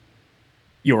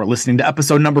You're listening to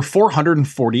episode number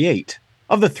 448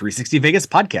 of the 360 Vegas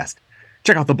podcast.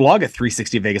 Check out the blog at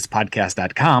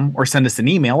 360vegaspodcast.com or send us an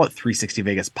email at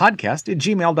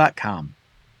 360vegaspodcast@gmail.com.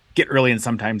 Get early and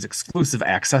sometimes exclusive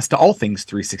access to all things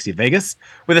 360 Vegas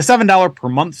with a $7 per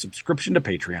month subscription to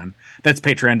Patreon. That's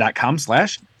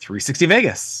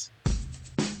patreon.com/360vegas.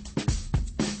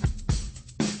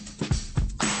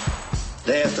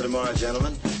 Day after tomorrow,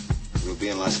 gentlemen, we'll be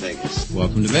in Las Vegas.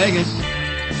 Welcome to Vegas.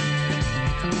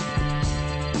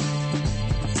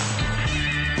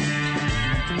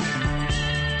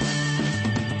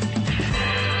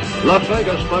 Las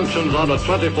Vegas functions on a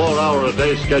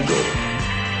 24-hour-a-day schedule.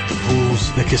 The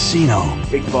pools, the casino.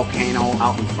 Big volcano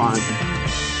out in front.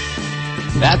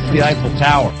 That's the Eiffel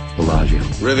Tower. Bellagio.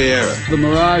 Riviera. The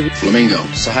Mirage. Flamingo.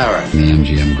 Sahara. The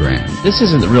MGM Grand. This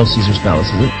isn't the real Caesar's Palace,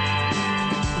 is it?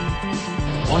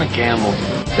 Want to gamble?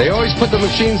 They always put the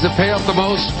machines that pay off the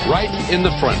most right in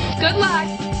the front. Good luck.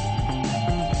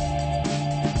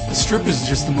 The Strip is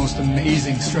just the most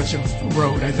amazing stretch of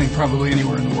road, I think, probably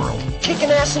anywhere in the world. Kicking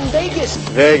ass in Vegas.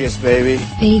 Vegas, baby.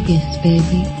 Vegas,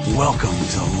 baby. Welcome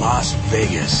to Las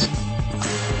Vegas.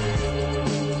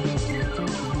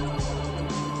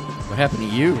 What happened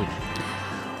to you?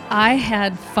 I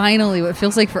had finally what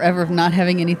feels like forever of not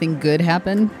having anything good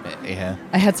happen. Yeah.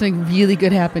 I had something really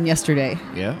good happen yesterday.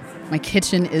 Yeah. My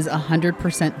kitchen is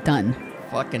 100% done.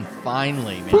 Fucking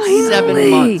finally, man. Finally. 7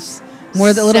 months. A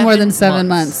little more than 7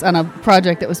 months on a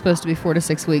project that was supposed to be 4 to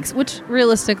 6 weeks, which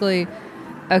realistically,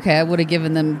 okay, I would have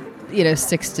given them,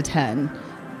 6 to 10,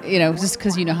 just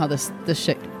because you know how this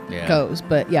shit goes.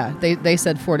 But yeah, they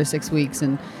said 4 to 6 weeks,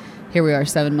 and here we are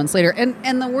 7 months later.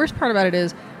 And the worst part about it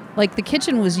is, like, the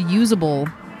kitchen was usable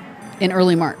in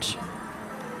early March,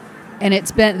 and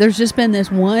there's just been this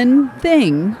one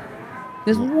thing,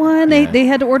 they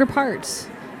had to order parts.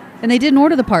 And they didn't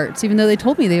order the parts, even though they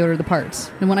told me they ordered the parts.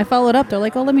 And when I followed up, they're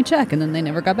like, "Oh, let me check." And then they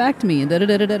never got back to me. And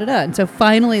And so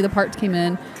finally, the parts came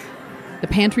in. The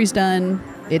pantry's done.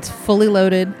 It's fully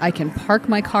loaded. I can park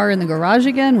my car in the garage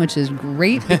again, which is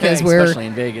great because especially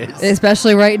in Vegas,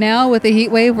 especially right now with the heat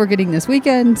wave we're getting this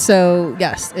weekend. So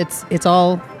yes, it's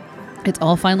all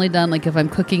finally done. Like if I'm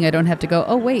cooking, I don't have to go,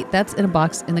 "Oh wait, that's in a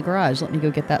box in the garage. Let me go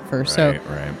get that first." Right.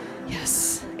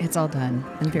 Yes. It's all done.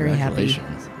 I'm very happy.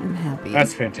 I'm happy.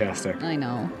 That's fantastic. I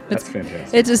know. That's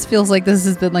fantastic. It just feels like this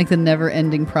has been like the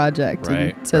never-ending project.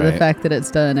 Right. And so the fact that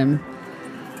it's done,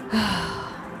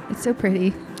 it's so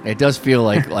pretty. It does feel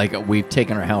like we've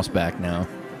taken our house back now.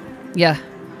 Yeah.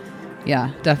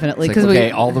 Yeah, definitely. It's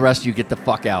like, all the rest of you get the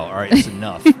fuck out. All right, it's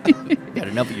enough. Got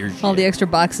enough of your shit. All the extra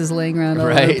boxes laying around all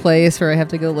over the place where I have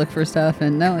to go look for stuff.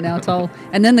 And now it's all.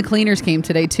 And then the cleaners came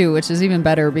today too, which is even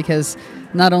better because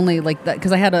not only like that,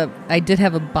 because I did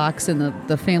have a box in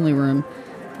the family room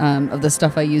of the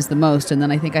stuff I use the most, and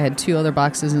then I think I had 2 other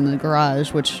boxes in the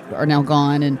garage which are now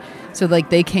gone. And so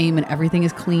like they came and everything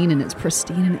is clean and it's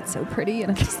pristine and it's so pretty, and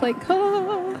I'm just like,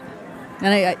 oh.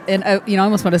 And I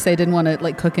almost want to say I didn't want to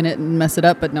like cook in it and mess it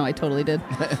up, but no, I totally did.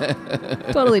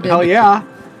 Totally did. Hell yeah.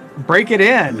 Break it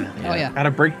in. Yeah. Oh yeah. Gotta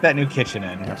break that new kitchen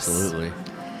in. Absolutely.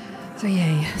 So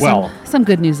yay. Well, some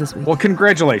good news this week. Well,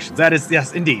 congratulations. That is,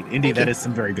 yes, indeed. That is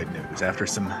some very good news. After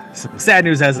some sad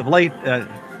news as of late,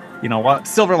 you know what?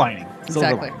 Silver lining.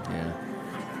 Exactly. Yeah.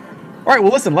 All right,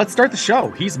 well, listen, let's start the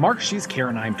show. He's Mark, she's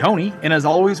Karen, I'm Tony. And as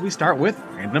always, we start with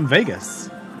Random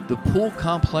Vegas. The pool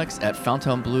complex at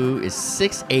Fontainebleau is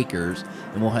 6 acres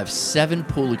and will have 7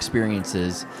 pool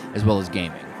experiences as well as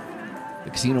gaming. The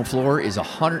casino floor is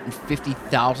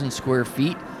 150,000 square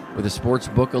feet with a sports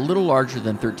book a little larger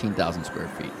than 13,000 square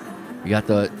feet. We got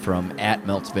from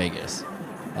 @MeltsVegas.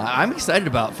 I'm excited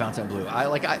about Fontainebleau.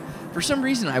 For some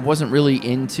reason, I wasn't really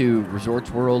into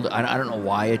Resorts World. I don't know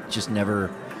why, it just never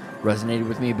resonated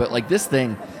with me, but like this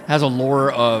thing has a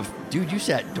lore of, dude, you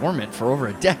sat dormant for over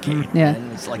a decade. Yeah.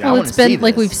 And it's like, well, I want to see been this.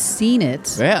 like we've seen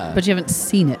it. Yeah. But you haven't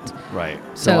seen it. Right.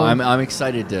 So I'm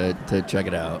excited to check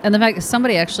it out. And the fact that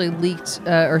somebody actually leaked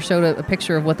or showed a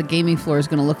picture of what the gaming floor is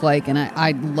going to look like, and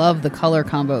I love the color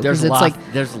combo because it's like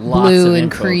there's lots blue of and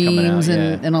info coming creams out,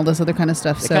 yeah. and all this other kind of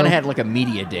stuff. They so kind of had like a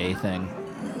media day thing.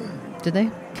 Did they?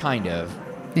 Kind of.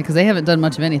 Because they haven't done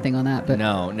much of anything on that. But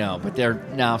No, but they're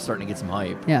now starting to get some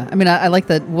hype. Yeah, I mean, I like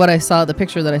what I saw, the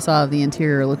picture that I saw of the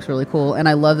interior looks really cool, and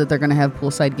I love that they're going to have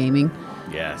poolside gaming.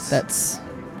 Yes. That's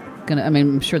going to, I mean,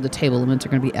 I'm sure the table limits are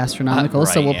going to be astronomical,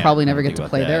 so we'll probably never get to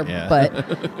play there. Yeah.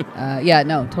 But, yeah,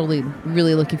 no, totally,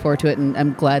 really looking forward to it, and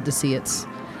I'm glad to see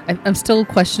I'm still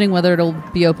questioning whether it'll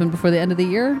be open before the end of the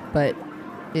year, but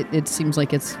it seems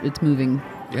like it's moving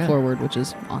forward, which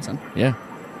is awesome. Yeah.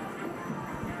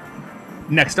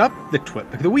 Next up, the Twit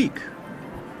Pick of the Week.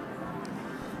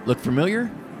 Look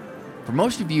familiar? For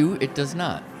most of you, it does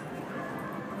not.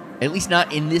 At least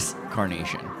not in this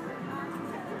carnation.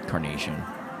 Carnation.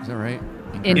 Is that right?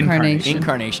 Incarnation.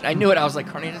 Incarnation. I knew it. I was like,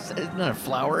 carnation, isn't that a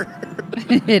flower?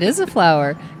 It is a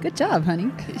flower. Good job,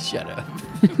 honey. Shut up.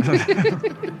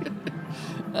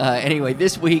 Anyway,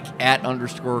 this week,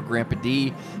 @_Grandpa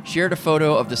D shared a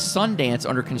photo of the Sundance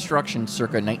under construction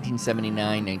circa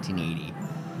 1979-1980.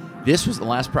 This was the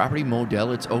last property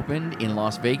Modell it's opened in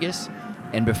Las Vegas,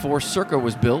 and before Circa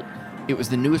was built, it was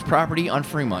the newest property on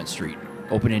Fremont Street,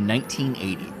 opened in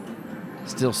 1980.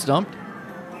 Still stumped?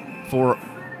 For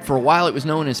a while, it was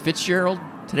known as Fitzgerald.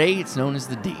 Today, it's known as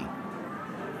the D.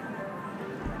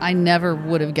 I never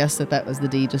would have guessed that was the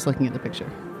D just looking at the picture.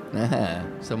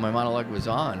 So my monologue was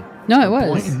on. No, it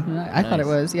was. Point. I thought it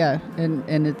was, yeah.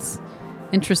 And it's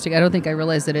interesting. I don't think I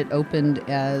realized that it opened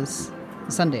as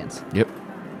Sundance. Yep.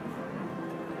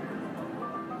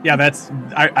 Yeah,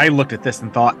 I looked at this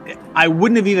and thought I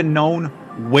wouldn't have even known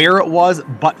where it was,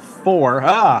 but for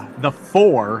the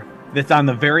 4 that's on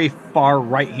the very far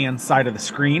right-hand side of the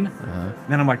screen. And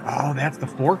then I'm like, oh, that's the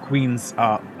 4 Queens.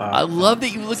 I love that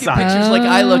you look sign. at pictures like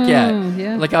I look at.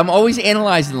 Yeah. Like, I'm always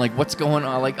analyzing, like, what's going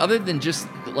on. Like, other than just,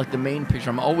 like, the main picture,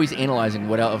 I'm always analyzing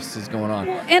what else is going on.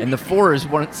 Well, and the 4 is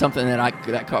something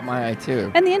that caught my eye, too.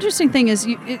 And the interesting thing is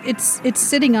it's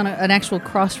sitting on an actual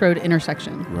crossroad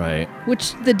intersection. Right.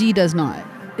 Which the D does not.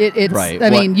 It's right. I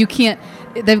mean, you can't.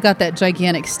 They've got that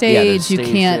gigantic stage. You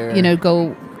can't,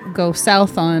 there. Go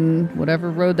south on whatever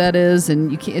road that is, and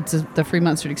you can't. It's the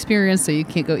Fremont Street Experience, so you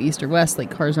can't go east or west.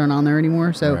 Like, cars aren't on there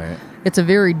anymore. So it's a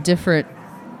very different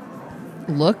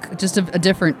look, just a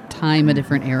different time, a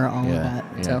different era, all of that.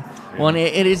 Yeah. So, well, and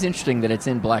it is interesting that it's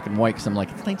in black and white because I'm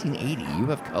like, it's 1980. You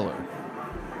have color.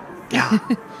 Yeah.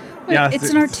 Yeah, it's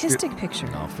an artistic picture.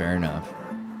 Oh, fair enough.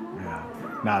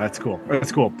 Nah, that's cool.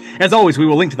 That's cool. As always, we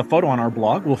will link to the photo on our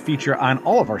blog. We'll feature on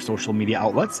all of our social media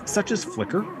outlets, such as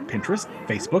Flickr, Pinterest,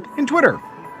 Facebook, and Twitter.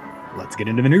 Let's get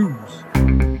into the news.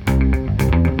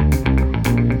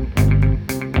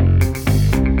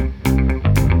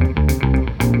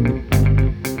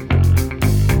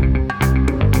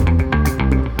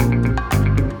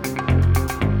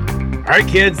 All right,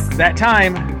 kids, it's that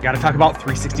time. Got to talk about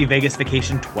 360 Vegas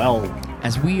Vacation 12.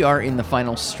 As we are in the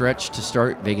final stretch to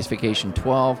start Vegas Vacation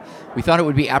 12, we thought it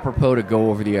would be apropos to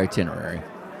go over the itinerary.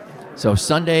 So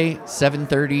Sunday,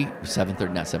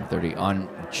 7:30, on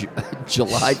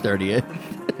July 30th.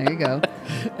 There you go.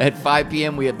 At 5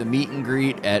 p.m., we have the meet and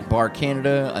greet at Bar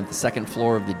Canada on the second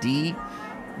floor of the D,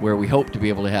 where we hope to be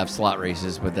able to have slot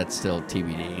races, but that's still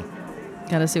TBD.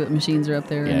 Got to see what machines are up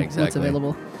there and what's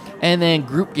available. And then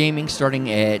group gaming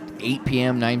starting at 8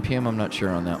 p.m., 9 p.m. I'm not sure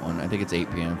on that one. I think it's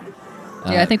 8 p.m.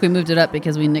 Yeah, I think we moved it up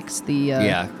because we nixed the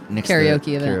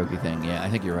karaoke event. Karaoke thing, yeah, I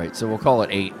think you're right. So we'll call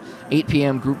it 8. 8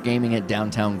 p.m. group gaming at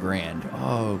Downtown Grand.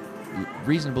 Oh,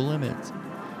 reasonable limits.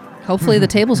 Hopefully the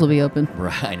tables will be open.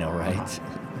 Right, I know, right?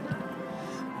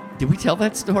 Did we tell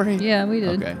that story? Yeah, we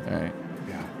did. Okay, all right.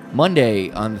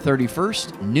 Monday on the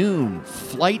 31st, noon,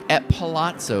 flight at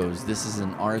Palazzo's. This is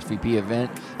an RSVP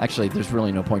event. Actually, there's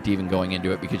really no point to even going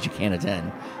into it because you can't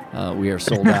attend. We are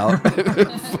sold out.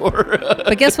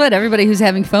 But guess what? Everybody who's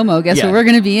having FOMO, guess what we're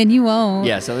going to be in? You won't.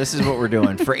 Yeah, so this is what we're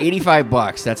doing. For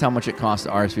 $85, that's how much it costs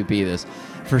to RSVP this.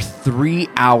 For 3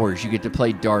 hours, you get to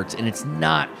play darts, and it's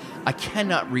not... I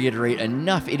cannot reiterate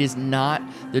enough. It is not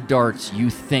the darts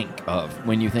you think of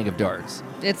when you think of darts.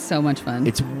 It's so much fun.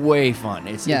 It's way fun.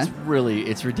 It's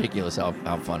ridiculous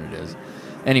how fun it is.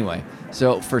 Anyway,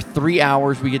 so for 3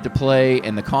 hours we get to play,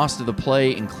 and the cost of the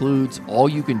play includes all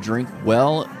you can drink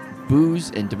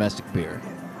booze, and domestic beer.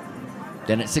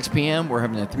 Then at 6 p.m. we're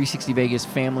having a 360 Vegas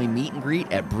family meet and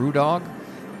greet at Brewdog.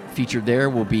 Featured there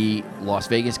will be Las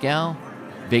Vegas Gal,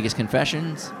 Vegas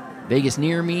Confessions, Vegas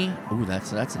Near Me. Ooh,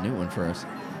 that's a new one for us.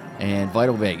 And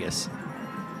Vital Vegas.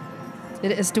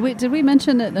 It is. Did we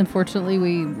mention that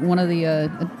unfortunately one of the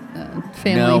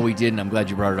family... No, we didn't. I'm glad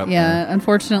you brought it up. Yeah,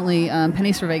 unfortunately,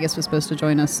 Pennies for Vegas was supposed to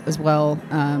join us as well.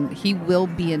 He will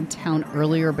be in town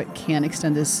earlier but can't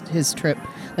extend his trip.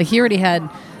 Like, he already had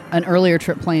an earlier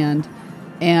trip planned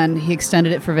and he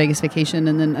extended it for Vegas Vacation,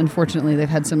 and then unfortunately they've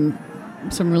had some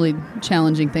really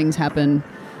challenging things happen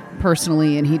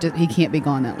personally, and he can't be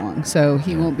gone that long, so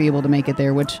he won't be able to make it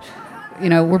there, which,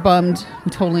 we're bummed.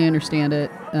 We totally understand it.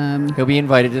 He'll be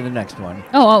invited to the next one.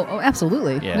 Oh,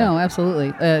 absolutely. Yeah. No,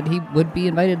 absolutely. He would be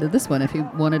invited to this one if he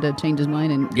wanted to change his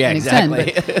mind and exactly.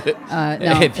 extend.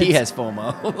 But, if he has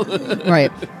FOMO.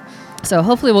 Right. So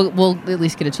hopefully we'll at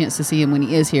least get a chance to see him when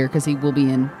he is here, because he will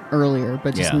be in earlier,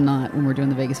 but just not when we're doing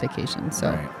the Vegas Vacation.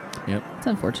 So right. Yep. It's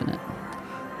unfortunate.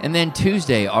 And then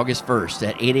Tuesday, August 1st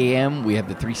at 8 a.m., we have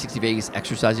the 360 Vegas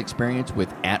exercise experience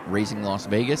with at Racing Las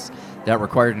Vegas. That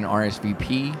required an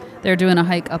RSVP. They're doing a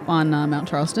hike up on Mount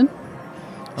Charleston.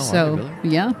 Oh, so, are they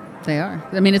really? Yeah, they are.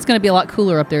 I mean, it's going to be a lot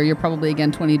cooler up there. You're probably,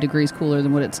 again, 20 degrees cooler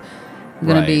than what it's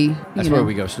going to be. That's where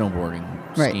we go snowboarding,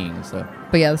 skiing and stuff.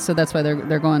 But yeah, so that's why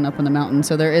they're going up on the mountain.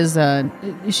 So there is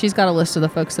she's got a list of the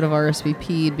folks that have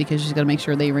RSVP'd because she's got to make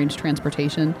sure they arrange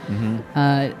transportation.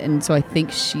 And so I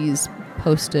think she's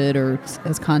posted or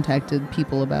has contacted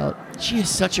people about. She is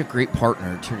such a great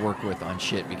partner to work with on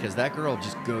shit because that girl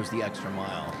just goes the extra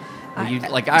mile.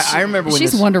 I remember when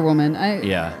she's Wonder Woman.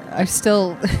 I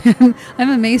still I'm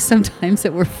amazed sometimes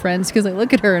that we're friends because I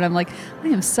look at her and I'm like, I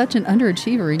am such an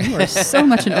underachiever and you are so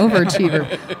much an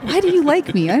overachiever. Why do you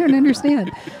like me? I don't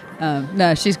understand.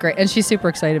 No, she's great and she's super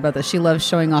excited about this. She loves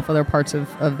showing off other parts of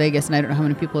Vegas, and I don't know how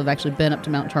many people have actually been up to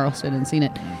Mount Charleston and seen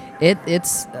it.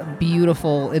 It's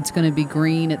beautiful. It's going to be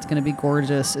green. It's going to be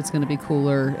gorgeous. It's going to be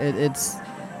cooler. It's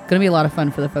going to be a lot of fun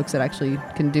for the folks that actually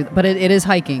can do that. But it is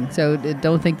hiking, so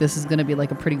don't think this is going to be like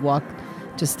a pretty walk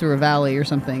just through a valley or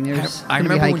something. I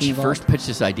remember when she first pitched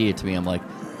this idea to me, I'm like,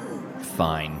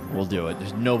 fine, we'll do it.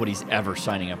 There's nobody's ever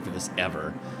signing up for this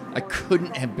ever. I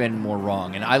couldn't have been more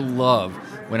wrong, and I love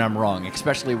when I'm wrong,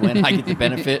 especially when I get the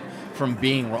benefit from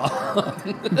being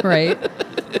wrong. Right.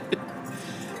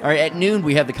 All right, at noon,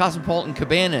 we have the Cosmopolitan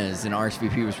Cabanas, and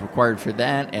RSVP was required for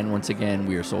that, and once again,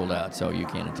 we are sold out, so you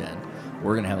can't attend.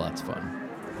 We're going to have lots of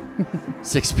fun.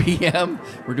 6 p.m.,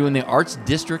 we're doing the Arts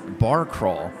District Bar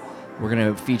Crawl. We're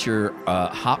going to feature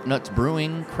Hop Nuts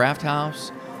Brewing, Craft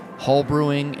House, Hull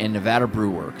Brewing, and Nevada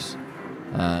Brew Works.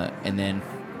 And then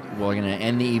we're going to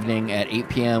end the evening at 8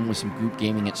 p.m. with some group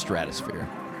gaming at Stratosphere.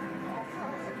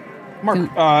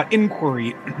 Mark,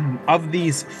 inquiry. Of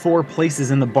these 4 places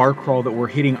in the bar crawl that we're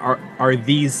hitting, are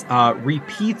these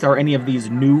repeats? Are any of these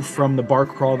new from the bar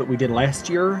crawl that we did last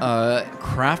year?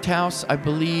 Craft House, I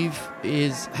believe,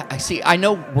 is... I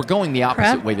know we're going the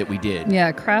opposite way that we did.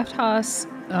 Yeah, Craft House,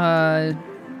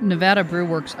 Nevada Brew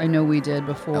Works, I know we did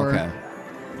before. Okay.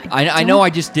 I know I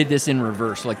just did this in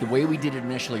reverse. Like, the way we did it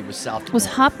initially was south to Was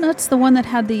north. Hop Nuts the one that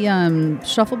had the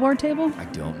shuffleboard table? I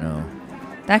don't know.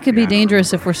 That could be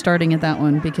dangerous if we're starting at that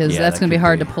one because that's going to be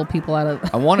hard to pull people out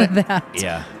of. I want that.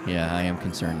 Yeah, I am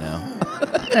concerned now.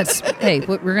 Hey,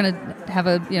 we're going to have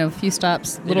a few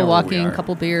stops, little walking, a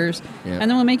couple beers, and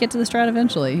then we'll make it to the Strat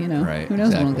eventually. Right, who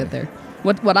knows when we'll get there.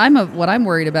 What I'm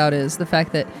worried about is the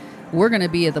fact that we're going to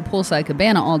be at the poolside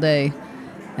cabana all day,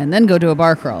 and then go to a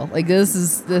bar crawl. Like this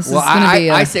is going to be.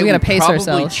 I say we got to pace ourselves.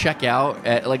 Probably check out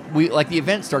at the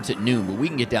event starts at noon, but we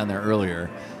can get down there earlier.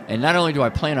 And not only do I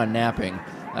plan on napping,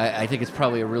 I think it's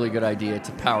probably a really good idea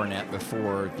to power nap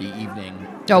before the evening.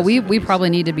 Oh, we probably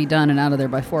need to be done and out of there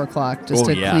by 4 o'clock just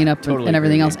to clean up and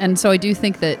everything else. And so I do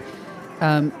think that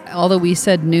although we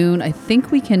said noon, I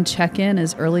think we can check in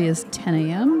as early as 10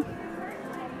 a.m.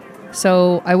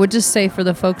 So I would just say for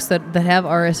the folks that have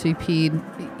RSVP'd,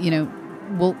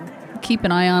 we'll keep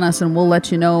an eye on us and we'll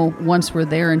let you know once we're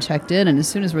there and checked in. And as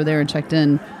soon as we're there and checked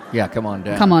in, come on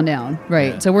down. Come on down.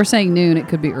 Right. Yeah. So we're saying noon. It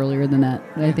could be earlier than that.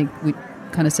 I think we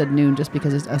kind of said noon just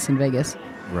because it's us in Vegas.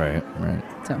 Right.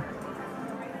 So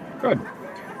good.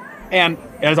 And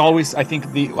as always, I think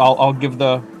I'll give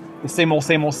the same old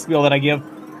spiel that I give.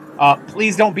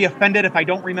 Please don't be offended if I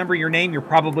don't remember your name. You're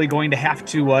probably going to have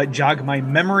to jog my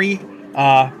memory.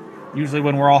 Usually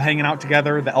when we're all hanging out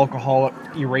together, the alcohol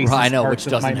erases I know, parts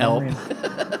which doesn't help.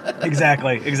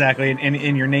 Exactly.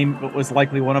 And your name was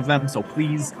likely one of them. So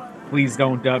please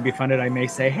don't be offended. I may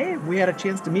say, hey, we had a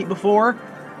chance to meet before.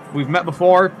 We've met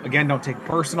before. Again, don't take it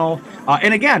personal.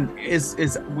 And again,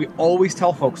 is we always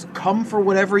tell folks, come for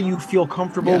whatever you feel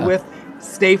comfortable with.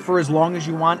 Stay for as long as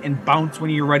you want and bounce when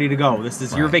you're ready to go. This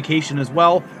is your vacation as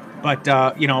well. But,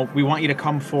 we want you to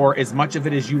come for as much of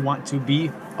it as you want to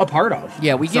be a part of.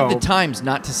 Yeah, we give the times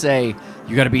not to say,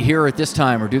 you got to be here at this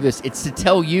time or do this. It's to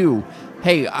tell you,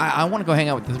 hey, I want to go hang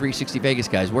out with the 360 Vegas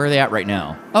guys. Where are they at right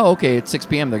now? Oh, okay, it's 6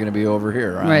 p.m. They're going to be over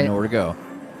here. I know where to go.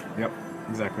 Yep,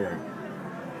 exactly right.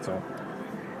 So,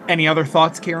 any other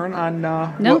thoughts, Karen, on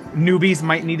what newbies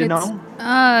might need to know?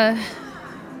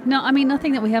 No, I mean,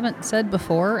 nothing that we haven't said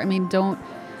before. I mean,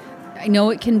 I know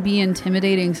it can be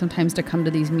intimidating sometimes to come to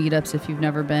these meetups if you've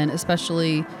never been,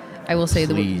 especially, I will say,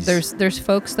 there's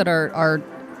folks that are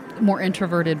more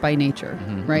introverted by nature,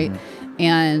 right? Mm-hmm.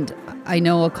 And I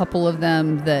know a couple of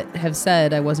them that have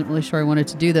said, I wasn't really sure I wanted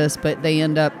to do this, but they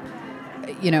end up,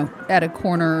 at a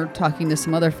corner talking to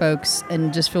some other folks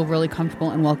and just feel really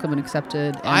comfortable and welcome and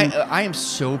accepted. And I am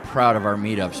so proud of our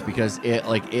meetups because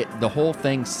the whole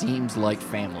thing seems like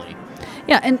family.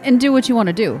 Yeah, and do what you want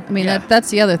to do. I mean, Yeah. that's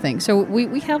the other thing. So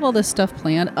we have all this stuff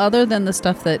planned, other than the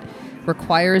stuff that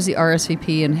requires the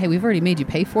RSVP. And hey, we've already made you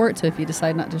pay for it. So if you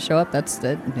decide not to show up, that's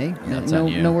the hey, That's on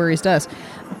you. no worries to us.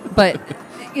 But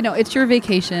it's your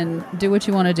vacation. Do what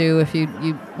you want to do. If you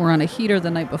were on a heater the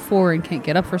night before and can't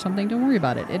get up for something, don't worry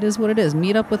about it. It is what it is.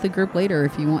 Meet up with the group later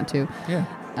if you want to. Yeah.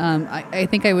 I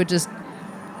think I would just.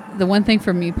 The one thing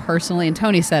for me personally, and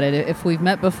Tony said it, if we've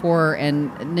met before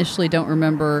and initially don't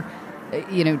remember,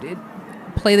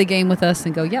 play the game with us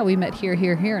and go, yeah, we met here,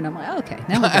 here, here. And I'm like, oh, okay,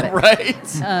 now we get it.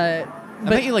 Right. I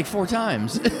met you like 4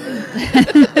 times.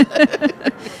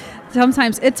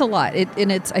 Sometimes it's a lot.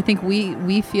 I think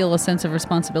we feel a sense of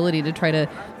responsibility to try to,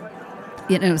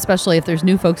 especially if there's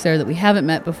new folks there that we haven't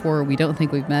met before, we don't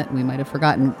think we've met, we might have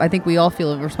forgotten. I think we all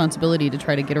feel a responsibility to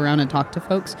try to get around and talk to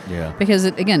folks. Yeah. Because,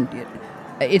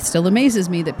 it still amazes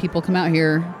me that people come out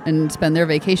here and spend their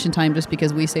vacation time just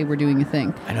because we say we're doing a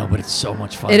thing. I know, but it's so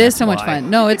much fun. It is so much fun.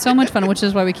 No, it's so much fun, which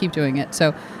is why we keep doing it.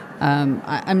 So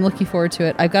I'm looking forward to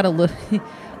it. I've got a little.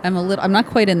 I'm not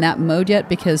quite in that mode yet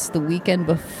because the weekend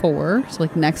before, so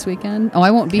like next weekend. Oh, I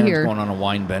won't be Karen's here. Going on a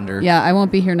wine bender. Yeah, I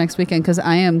won't be here next weekend because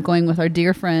I am going with our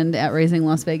dear friend at Raising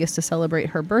Las Vegas to celebrate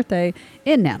her birthday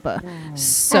in Napa.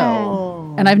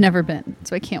 And I've never been,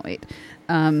 so I can't wait.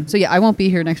 So yeah, I won't be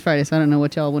here next Friday, so I don't know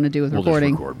what y'all want to do with We'll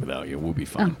recording. just record without you. We'll be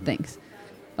fine. Oh, thanks.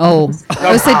 Oh,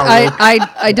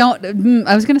 I don't.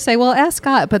 I was going to say, well, ask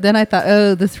Scott, but then I thought,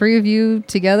 the 3 of you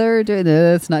together,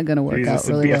 that's not going to work out This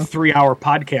would really be well. a 3-hour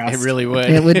podcast. It really would.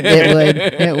 It would.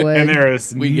 And there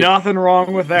is nothing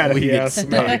wrong with that. We If you get ask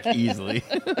me. stuck easily.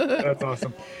 That's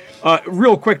awesome.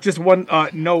 Real quick, just one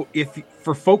note: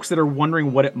 for folks that are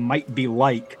wondering what it might be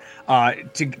like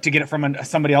to get it from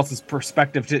somebody else's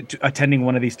perspective to attending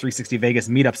one of these 360 Vegas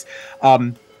meetups,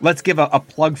 let's give a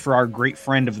plug for our great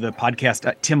friend of the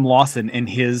podcast, Tim Lawson, in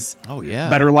his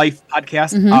Better Life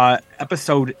podcast,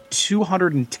 episode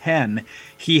 210.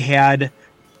 He had,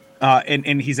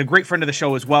 and he's a great friend of the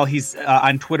show as well. He's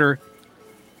on Twitter,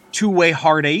 Two-Way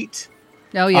Hard 8.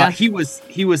 Oh yeah, he was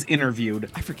interviewed.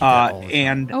 I forget that all the time.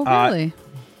 And really?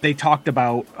 They talked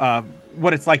about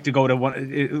what it's like to go to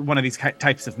one of these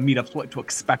types of meetups, what to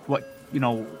expect,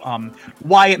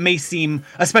 why it may seem,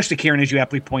 especially Karen, as you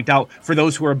aptly point out, for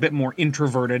those who are a bit more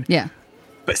introverted,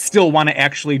 but still want to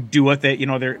actually do it.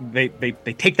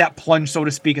 They take that plunge, so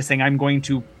to speak, of saying, I'm going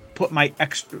to put my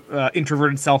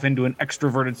introverted self into an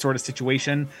extroverted sort of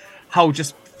situation. How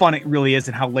just fun it really is,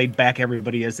 and how laid back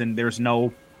everybody is, and there's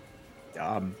no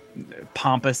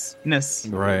pompousness.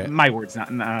 Right. My words,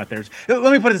 not theirs.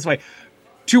 Let me put it this way.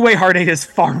 Two-Way Hard 8 is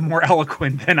far more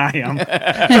eloquent than I am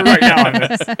right now on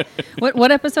this.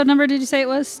 What episode number did you say it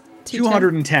was?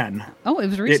 210. Oh, it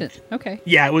was recent. Okay.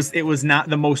 Yeah, it was not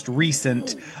the most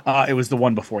recent. It was the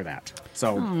one before that.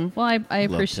 So well, I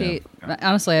appreciate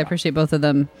honestly, I appreciate both of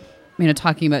them,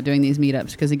 talking about doing these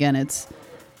meetups, because again,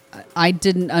 I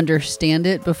didn't understand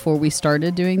it before we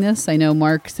started doing this. I know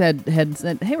Mark had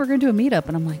said, hey, we're going to do a meetup.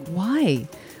 And I'm like, why?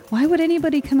 Why would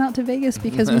anybody come out to Vegas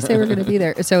because we say we're going to be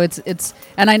there? So it's,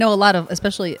 and I know a lot of,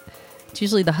 especially, it's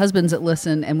usually the husbands that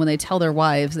listen. And when they tell their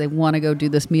wives they want to go do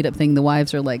this meetup thing, the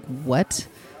wives are like, what?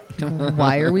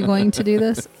 Why are we going to do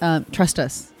this? Trust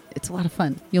us. It's a lot of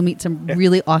fun. You'll meet some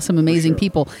really awesome, amazing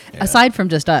people. Yeah. Aside from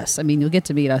just us, I mean, you'll get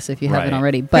to meet us if you haven't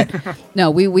already. But no,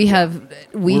 we have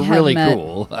really met,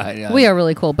 cool. We are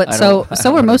really cool. But so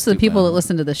are most of the people that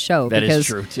listen to this show. That because is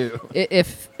true too.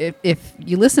 If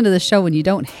you listen to the show and you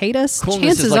don't hate us, coolness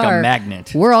chances is like are a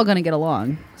magnet. We're all going to get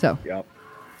along. So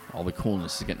all the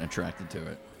coolness is getting attracted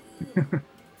to it.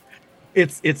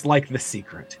 It's like The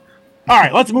Secret. All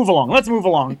right, let's move along.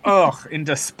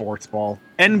 Into sports ball.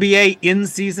 NBA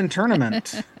in-season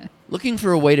tournament. Looking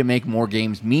for a way to make more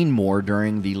games mean more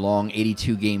during the long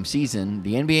 82-game season,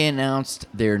 the NBA announced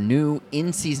their new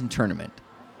in-season tournament.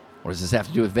 What does this have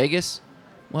to do with Vegas?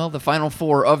 Well, the Final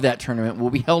Four of that tournament will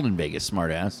be held in Vegas,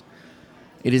 smartass.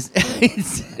 It is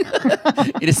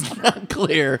not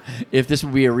clear if this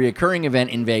will be a reoccurring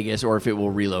event in Vegas or if it will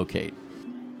relocate.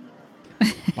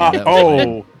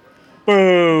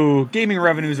 Boo! Gaming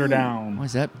revenues are down. Why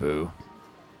is that boo?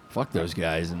 Fuck those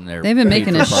guys and their. They've been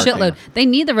making a shitload. They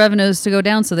need the revenues to go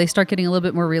down so they start getting a little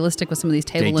bit more realistic with some of these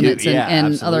table limits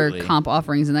and other comp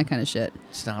offerings and that kind of shit.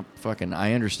 Stop fucking.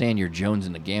 I understand you're Jones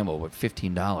in the gamble, but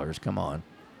 $15. Come on.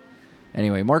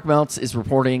 Anyway, Mark Meltz is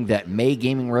reporting that May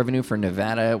gaming revenue for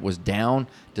Nevada was down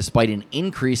despite an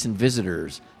increase in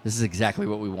visitors. This is exactly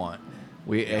what we want.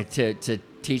 We to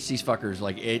teach these fuckers,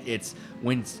 like, it's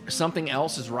when something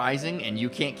else is rising and you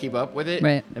can't keep up with it,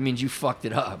 right. That means you fucked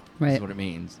it up. Right. That's what it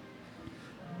means.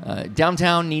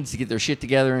 Downtown needs to get their shit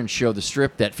together and show the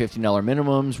Strip that $15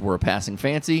 minimums were a passing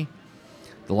fancy.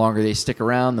 The longer they stick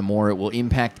around, the more it will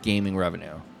impact gaming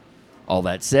revenue. All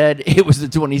that said, it was the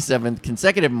 27th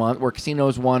consecutive month where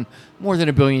casinos won more than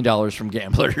 $1 billion from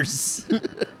gamblers.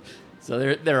 So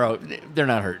they're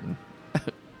not hurting.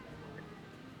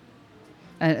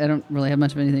 I don't really have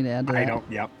much of anything to add to that. I don't.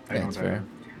 Yep. I That's don't fair.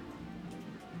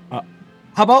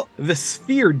 How about the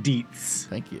Sphere deets?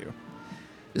 Thank you.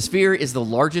 The Sphere is the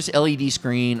largest LED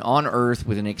screen on Earth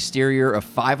with an exterior of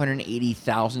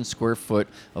 580,000 square foot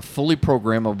of fully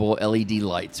programmable LED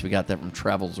lights. We got that from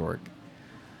TravelZork.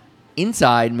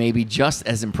 Inside may be just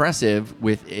as impressive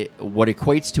with what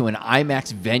equates to an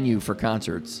IMAX venue for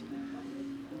concerts.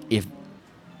 If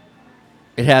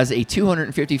it has a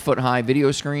 250-foot high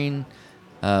video screen,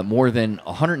 more than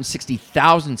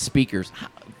 160,000 speakers.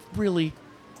 Really?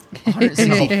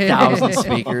 160,000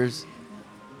 speakers?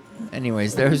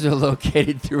 Anyways, those are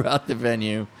located throughout the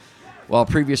venue. While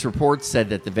previous reports said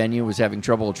that the venue was having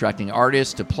trouble attracting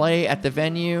artists to play at the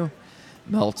venue,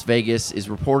 Melts Vegas is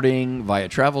reporting via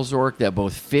TravelZork that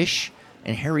both Fish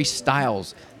and Harry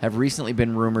Styles have recently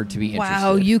been rumored to be interested.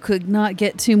 Wow, you could not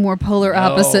get two more polar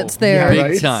opposites there.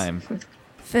 Big time.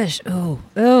 Fish,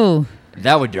 oh.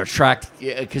 That would attract,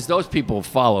 because those people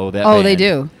follow that Oh, band. they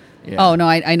do. Yeah. Oh, no,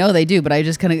 I know they do, but I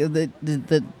just kind of,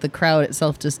 the crowd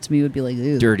itself just to me would be like,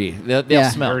 ooh. Dirty. They'll Yeah.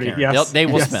 smell. Dirty, Karen. yes. They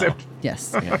will Yes. smell.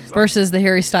 Yes. Yeah. Versus the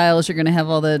Harry Styles, you're going to have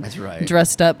all the That's right.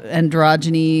 dressed up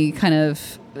androgyny kind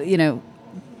of,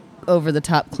 over the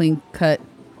top, clean cut.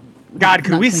 God,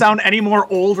 could Not we clean. sound any more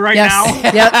old right Yes.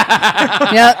 now?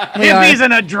 Yep, we are. Hippies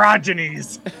and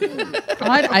androgynies.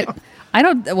 I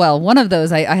don't. Well, one of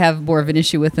those I have more of an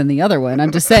issue with than the other one.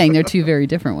 I'm just saying they're two very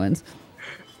different ones.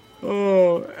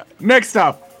 Oh, next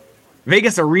up,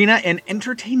 Vegas Arena and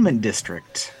Entertainment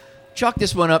District. Chalk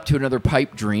this one up to another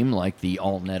pipe dream like the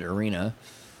AllNet Arena.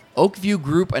 Oakview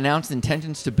Group announced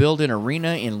intentions to build an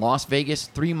arena in Las Vegas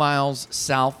 3 miles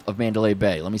south of Mandalay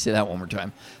Bay. Let me say that one more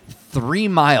time. 3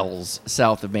 miles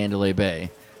south of Mandalay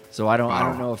Bay. So I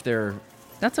don't know if they're...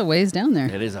 That's a ways down there.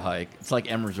 It is a hike. It's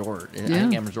like M Resort. I Yeah.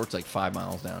 think M Resort's like 5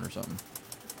 miles down or something.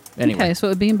 Anyway. Okay, so it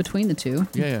would be in between the two.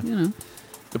 Yeah. You know.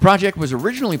 The project was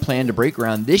originally planned to break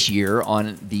ground this year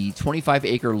on the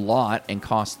 25-acre lot and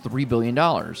cost $3 billion.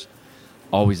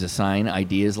 Always a sign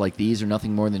ideas like these are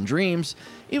nothing more than dreams.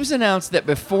 It was announced that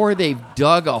before they've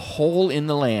dug a hole in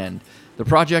the land, the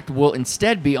project will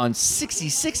instead be on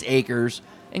 66 acres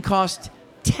and cost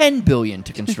 $10 billion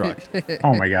to construct.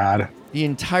 Oh my God. The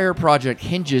entire project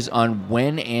hinges on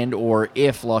when and or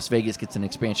if Las Vegas gets an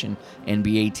expansion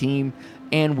NBA team,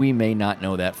 and we may not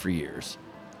know that for years.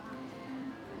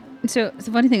 So it's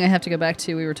a funny thing I have to go back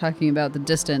to. We were talking about the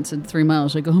distance and 3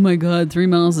 miles. Like, oh my God, 3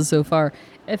 miles is so far.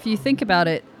 If you think about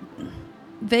it,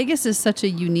 Vegas is such a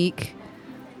unique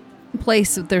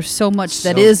place that there's so much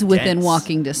that So is within dense.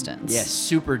 walking distance. Yes,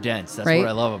 super dense. That's Right? what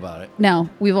I love about it.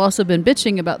 Now, we've also been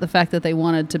bitching about the fact that they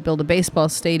wanted to build a baseball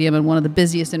stadium in one of the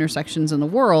busiest intersections in the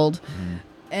world,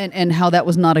 and how that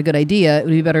was not a good idea. It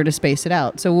would be better to space it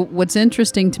out. So what's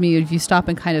interesting to me, if you stop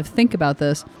and kind of think about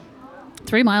this,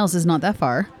 3 miles is not that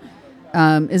far.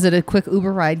 Is it a quick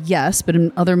Uber ride? Yes, but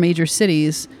in other major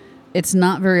cities, it's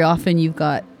not very often you've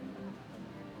got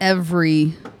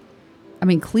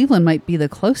Cleveland might be the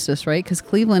closest, right? Because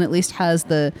Cleveland at least has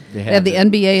they have the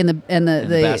NBA and the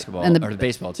basketball and or the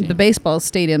baseball team. the baseball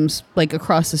stadiums like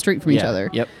across the street from each other.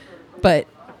 Yep. But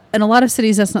in a lot of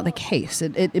cities, that's not the case.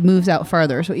 It moves out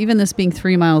farther. So even this being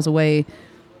 3 miles away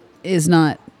is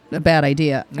not a bad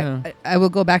idea. No. I will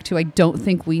go back to I don't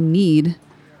think we need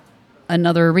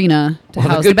another arena to Well,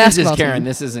 house the the good news basketball is, Karen, team.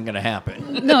 this isn't going to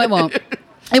happen. No, it won't.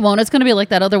 It won't. It's going to be like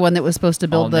that other one that was supposed to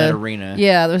build All-net the arena.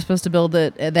 Yeah, they're supposed to build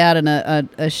that in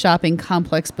a shopping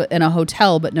complex, but in a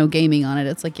hotel, but no gaming on it.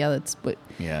 It's like, yeah, that's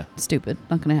Yeah. stupid.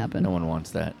 Not going to happen. No one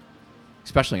wants that,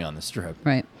 especially on the Strip.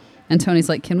 Right. And Tony's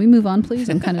like, can we move on, please?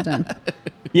 I'm kind of done.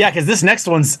 Yeah, because this next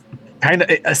one's kind of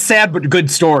a sad but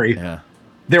good story. Yeah.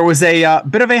 There was a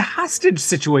bit of a hostage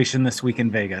situation this week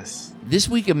in Vegas. This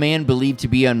week, a man believed to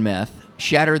be on meth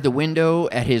shattered the window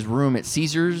at his room at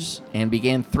Caesars and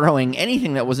began throwing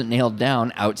anything that wasn't nailed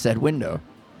down out said window.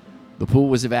 The pool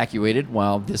was evacuated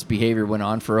while this behavior went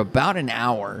on for about an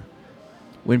hour.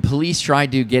 When police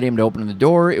tried to get him to open the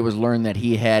door, it was learned that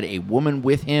he had a woman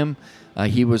with him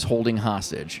he was holding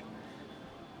hostage.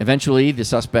 Eventually, the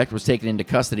suspect was taken into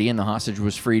custody and the hostage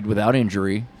was freed without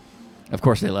injury. Of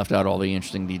course, they left out all the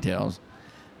interesting details.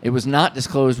 It was not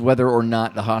disclosed whether or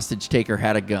not the hostage taker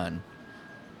had a gun.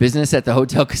 Business at the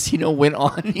hotel casino went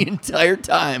on the entire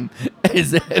time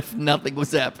as if nothing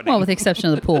was happening. Well, with the exception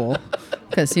of the pool.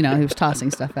 because he was tossing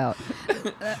stuff out.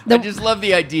 I just love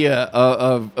the idea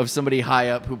of somebody high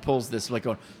up who pulls this, like,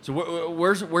 going, so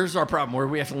where's our problem? Where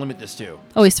do we have to limit this to?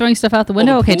 Oh, he's throwing stuff out the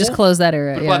window. the Okay, pool? just close that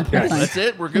area. What Yeah, about the pool? fine. That's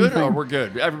it. We're good, Fine. or we're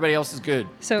good. Everybody else is good.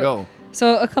 Go.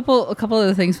 So a couple of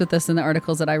the things with this in the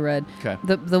articles that I read. Okay.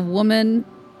 The woman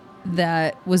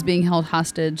that was being held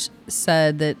hostage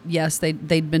said that yes,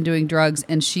 they'd been doing drugs,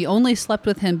 and she only slept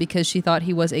with him because she thought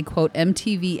he was a quote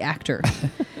MTV actor.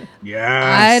 Yes.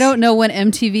 I don't know when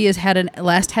MTV has had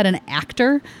last had an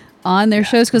actor on their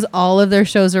shows, because all of their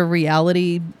shows are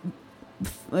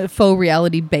faux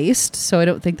reality based. So I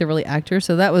don't think they're really actors.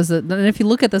 So that was and if you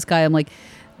look at this guy, I'm like,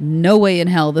 no way in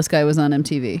hell this guy was on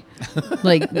MTV.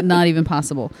 Like, not even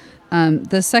possible.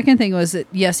 The second thing was that,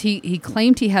 yes, he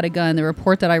claimed he had a gun. The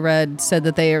report that I read said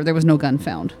that there was no gun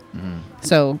found.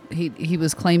 So he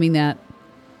was claiming that.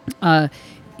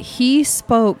 He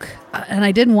spoke, and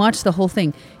I didn't watch the whole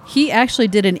thing. He actually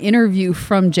did an interview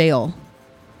from jail.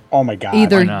 Oh my God.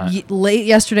 Either Why not? late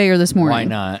yesterday or this morning. Why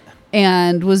not?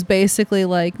 And was basically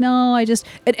like, no, I just...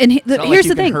 And It's not here's like the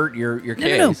you thing. can hurt your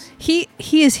case. No. He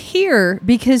is here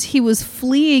because he was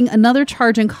fleeing another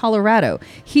charge in Colorado.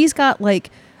 He's got 4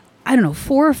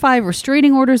 or 5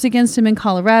 restraining orders against him in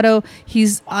Colorado.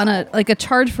 He's on a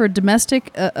charge for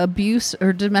domestic abuse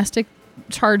or domestic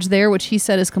charge there, which he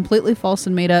said is completely false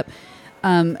and made up.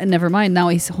 And never mind, now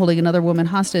he's holding another woman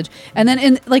hostage. And then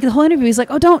in the whole interview, he's like,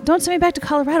 "Oh, don't send me back to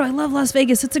Colorado. I love Las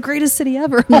Vegas. It's the greatest city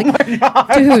ever." I'm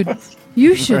like, dude,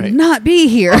 you should not be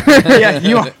here.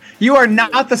 Yeah, you are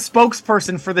not the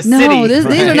spokesperson for the city. No, these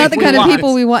are not the kind of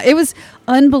people we we want. It was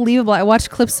unbelievable. I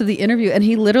watched clips of the interview, and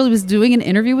he literally was doing an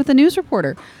interview with a news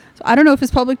reporter. So I don't know if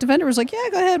his public defender was like, "Yeah,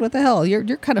 go ahead. What the hell? You're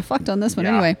kind of fucked on this one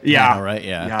anyway." Yeah. Right.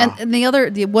 Yeah. And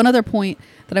the one other point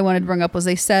that I wanted to bring up was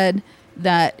they said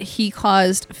that he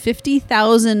caused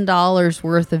 $50,000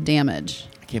 worth of damage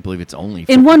I can't believe it's only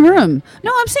in one room.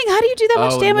 No, I'm saying, how do you do that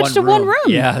much in damage to one room?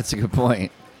 Yeah, that's a good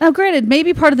point. Now, granted,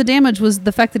 maybe part of the damage was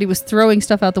the fact that he was throwing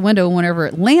stuff out the window, and whenever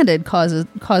it landed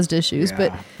caused issues.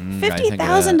 But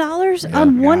 $50,000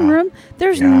 on one room?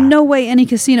 There's no way any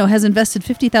casino has invested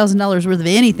 $50,000 worth of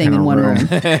anything in one room.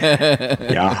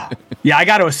 Yeah. I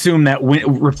got to assume that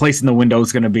replacing the window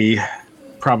is going to be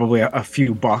probably a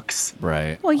few bucks.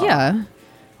 Right. Well, yeah.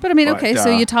 But I mean, okay, so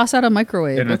you toss out a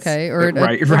microwave, okay, or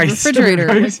a refrigerator.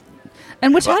 Right.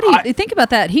 And how do you think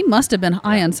about that? He must have been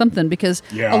high on something, because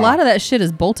a lot of that shit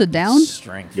is bolted down.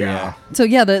 Strength. Yeah. So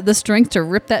the strength to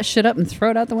rip that shit up and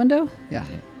throw it out the window. Yeah.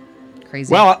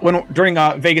 Crazy. Well, during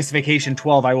Vegas Vacation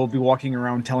 12, I will be walking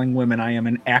around telling women I am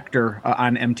an actor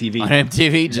on MTV. On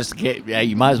MTV,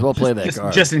 you might as well play that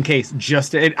card. Just in case.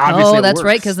 Obviously that's it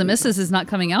right, works. because the missus is not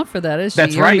coming out for that, is she?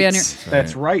 That's You're gonna right. be on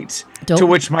That's right. Don't- To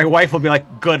which my wife will be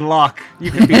like, "Good luck. You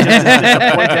can be just as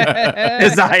disappointed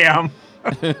as I am."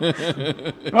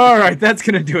 All right, that's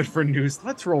going to do it for news.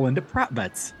 Let's roll into prop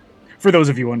bets. For those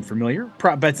of you unfamiliar,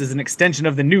 prop bets is an extension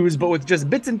of the news, but with just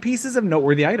bits and pieces of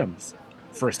noteworthy items.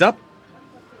 First up,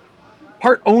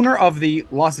 part owner of the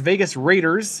Las Vegas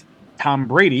Raiders, Tom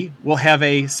Brady, will have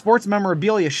a sports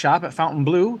memorabilia shop at Fountain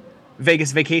Blue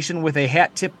Vegas Vacation with a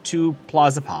hat tip to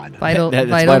Plaza Pod. Vital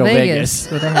Vital Vegas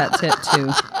Vegas. with a hat tip too.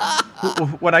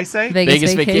 What'd I say?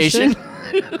 Vegas vacation.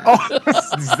 Oh,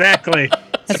 exactly.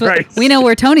 That's right. We know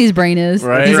where Tony's brain is.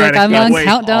 Right. He's Right, like, I I'm can't on wait.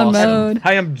 countdown Awesome. mode.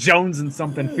 I am Jones and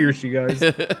something fierce, you guys.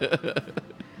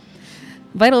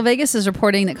 Vital Vegas is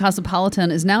reporting that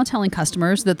Cosmopolitan is now telling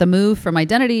customers that the move from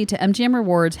Identity to MGM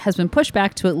Rewards has been pushed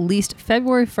back to at least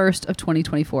February 1st of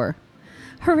 2024.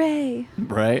 Hooray!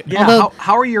 Right. Yeah. Although-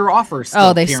 how are your offers? Still,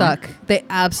 Oh, they Karen? suck. They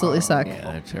absolutely suck. Yeah,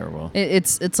 they're terrible.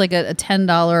 It's like a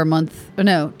 $10 a month. Or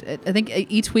no, I think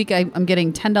each week I'm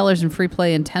getting $10 in free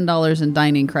play and $10 in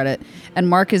dining credit, and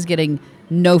Mark is getting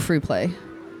no free play,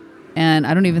 and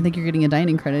I don't even think you're getting a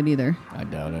dining credit either. I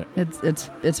doubt it.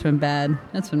 It's been bad.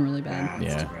 It's been really bad.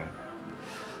 Yeah.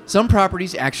 Some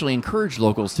properties actually encourage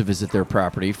locals to visit their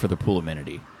property for the pool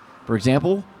amenity. For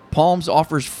example, Palms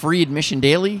offers free admission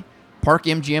daily. Park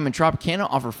MGM and Tropicana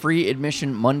offer free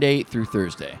admission Monday through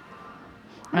Thursday.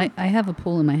 I have a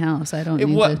pool in my house. I don't need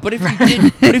to. But if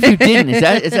you didn't, is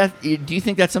that? Do you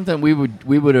think that's something we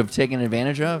would have taken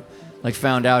advantage of? Like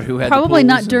found out who had Probably the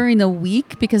not pools during the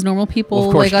week, because normal people Well,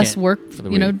 of course like us can't work, for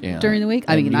the during the week.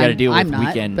 I And mean, you got to deal I'm with not,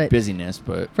 weekend but, busyness,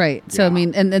 but right. So I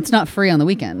mean, and it's not free on the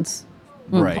weekends.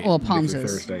 Well, Right. Well, Palms Monday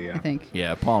is. through Thursday, yeah. I think.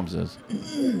 yeah, Palms is.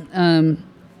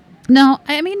 No,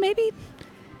 I mean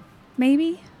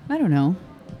maybe I don't know.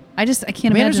 I can't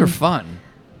Cabanas imagine. are fun.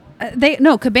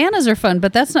 Cabanas are fun,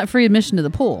 but that's not free admission to the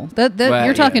pool. Well,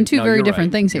 you're talking yeah. two No, very you're different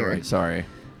right. things You're here. right. Sorry.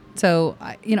 So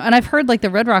and I've heard like the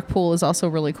Red Rock pool is also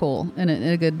really cool and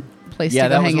a good place Yeah, to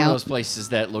go that was hang one out. of those places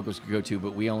that locals could go to,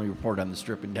 but we only report on the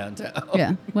strip in downtown.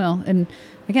 Yeah, well, and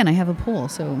again, I have a pool,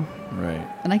 so Right.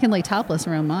 and I can lay topless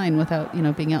around mine without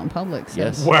being out in public. So.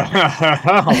 Yes. Well,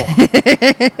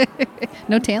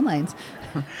 No tan lines.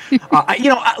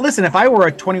 listen, if I were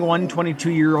a 21,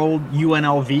 22-year-old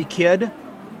UNLV kid,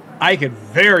 I could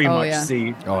very Oh, much yeah.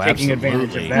 see Oh, taking advantage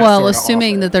absolutely. of that. Well, sort of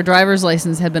assuming offer. that their driver's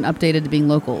license had been updated to being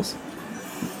locals.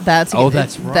 That's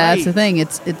That's That's the right. thing.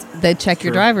 It's they check your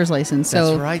Sure. driver's license.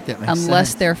 So That's right, that makes unless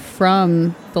sense. they're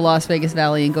from the Las Vegas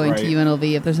Valley and going to Right.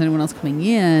 UNLV, if there's anyone else coming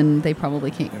in, they probably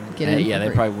can't get in. Yeah, for they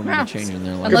free. probably wouldn't be changing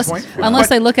their life. Unless, point. unless But-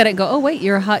 they look at it and go, oh wait,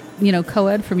 you're a hot,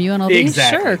 co-ed from UNLV.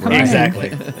 Exactly. Sure, come on.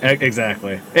 exactly.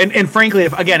 Exactly. And frankly,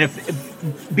 if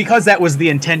because that was the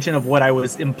intention of what I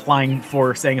was implying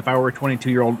for saying if I were a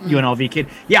 22-year-old UNLV kid,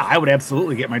 yeah, I would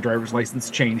absolutely get my driver's license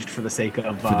changed for the sake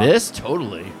of For this,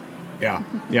 totally. Yeah.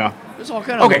 Yeah. There's all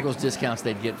kind of Okay. locals discounts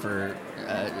they'd get for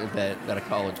that a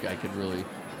college guy could really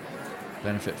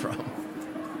benefit from.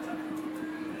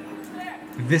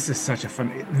 This is such a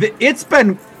fun. It's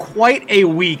been quite a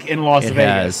week in Las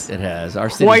Vegas. It has. Our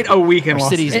city's Quite a week in our Las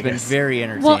city's been Vegas. very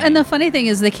entertaining. Well, and the funny thing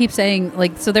is, they keep saying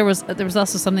so. There was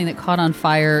also something that caught on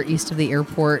fire east of the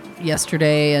airport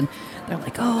yesterday, and they're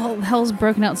like, "Oh, hell's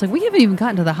broken out." It's like we haven't even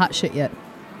gotten to the hot shit yet.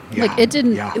 Yeah, Like it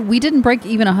didn't. yeah. We didn't break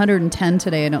even 110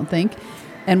 today, I don't think,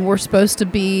 and we're supposed to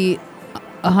be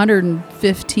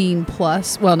 115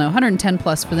 plus. Well, no, 110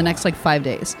 plus for the next 5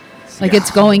 days. Like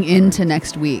it's going into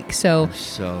next week. So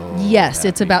so yes,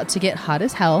 it's happy. about to get hot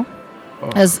as hell.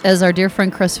 As our dear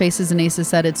friend Chris Faces and Aces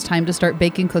said, it's time to start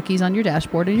baking cookies on your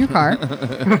dashboard in your car.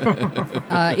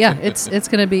 Yeah, it's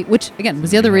going to be, which again was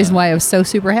the other reason why I was so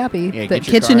super happy Yeah, that get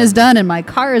your kitchen car is in. done and my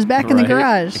car is back in the Right,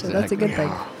 garage. So that's a good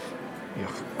exactly. thing.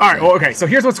 All right. Well, okay. So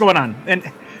here's what's going on.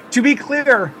 And to be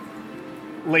clear,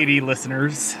 lady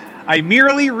listeners, I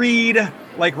merely read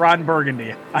like Ron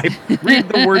Burgundy. I read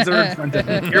the words that are in front of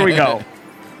me. Here we go.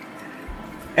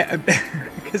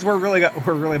 Because we're really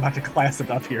about to class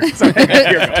it up here. So here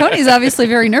we go. Tony's obviously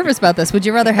very nervous about this. Would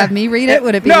you rather have me read it?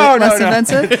 Would it be No, less no.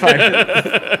 offensive? It's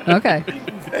fine. Okay.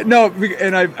 No,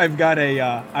 and I've got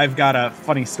a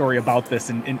funny story about this,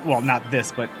 and well, not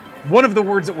this, but one of the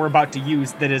words that we're about to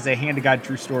use that is a hand to God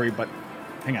true story. But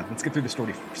hang on, let's get through the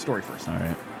story first. All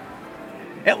right.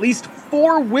 At least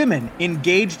 4 women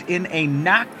engaged in a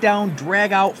knockdown,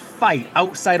 drag-out fight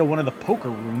outside of one of the poker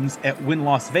rooms at Wynn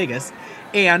Las Vegas,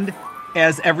 and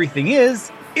as everything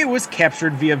is, it was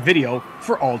captured via video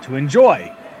for all to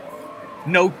enjoy.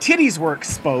 No titties were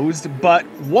exposed, but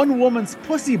one woman's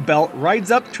pussy belt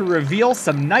rides up to reveal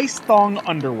some nice thong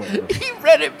underwear. You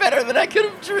read it better than I could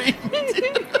have dreamed.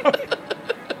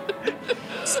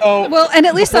 So, Well, and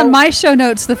at least on my show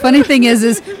notes, the funny thing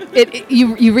is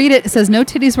you read it. It says no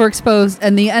titties were exposed,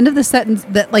 and the end of the sentence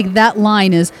that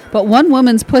line is, but one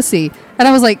woman's pussy, and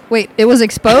I was like, wait, it was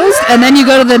exposed, and then you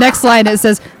go to the next line, it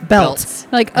says belt. Belts.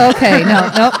 Like, okay,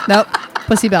 nope,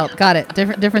 pussy belt, got it,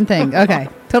 different thing. Okay,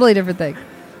 totally different thing.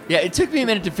 Yeah, it took me a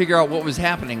minute to figure out what was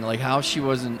happening, like how she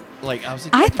wasn't like. I was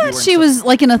like, I thought she was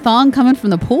like in a thong coming from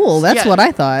the pool. That's Yeah. what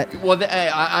I thought. Well,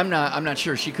 I'm not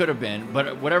sure. She could have been,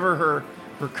 but whatever her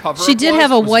cover. She did have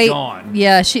a was white. Gone.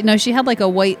 Yeah, she had like a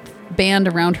white band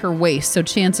around her waist. So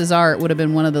chances are it would have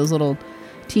been one of those little,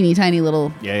 teeny tiny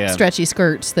little Yeah. stretchy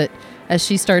skirts that, as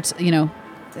she starts,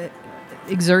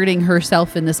 exerting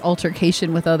herself in this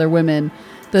altercation with other women,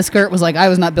 the skirt was like, I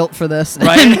was not built for this,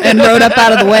 Right. and rode up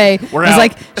out of the way. We're It was out.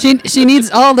 like she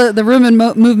needs all the room and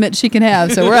movement she can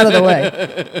have, so we're out of the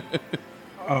way.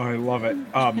 oh, I love it.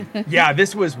 Yeah,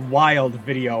 this was wild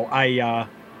video.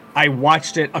 I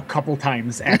watched it a couple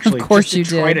times actually. Of course just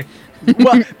to you try did.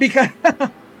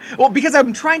 because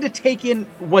I'm trying to take in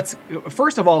what's.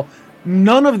 First of all,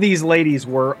 none of these ladies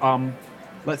were,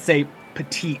 let's say,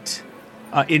 petite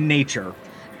in nature.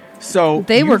 So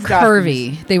They were you've got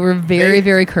curvy. They were very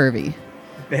curvy.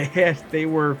 They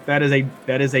were. That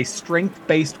is a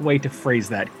strength-based way to phrase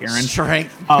that, Aaron.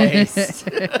 Strength.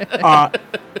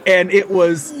 And it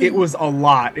was a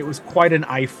lot. It was quite an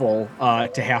eyeful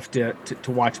to have to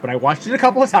watch. But I watched it a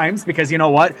couple of times because you know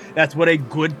what? That's what a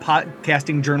good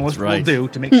podcasting journalist That's right. will do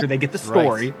to make sure they get the Right.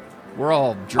 story. We're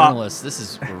all journalists. This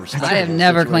is a respectable I have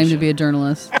never claimed to be a situation.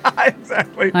 journalist.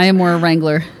 Exactly. I am more a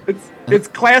wrangler. It's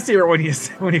classier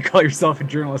when you call yourself a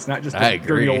journalist, not just I a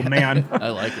dirty agree. old man. I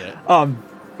like it.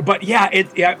 But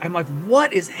yeah, I'm like,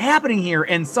 what is happening here?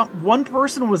 And one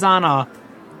person was on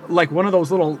one of those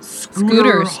little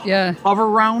Scooters, yeah. hover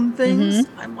round things.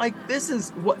 I'm like, this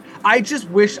is what I just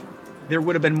wish there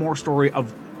would have been more story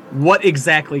of what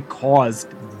exactly caused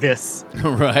this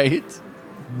Right.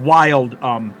 wild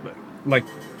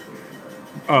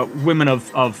women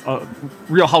of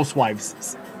Real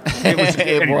Housewives.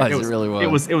 It really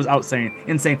was. It was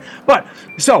insane. But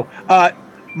so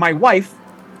my wife,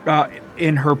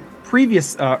 in her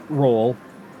previous role,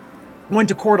 went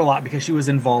to court a lot because she was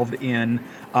involved in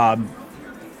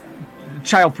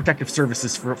child protective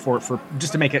services for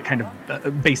just to make it kind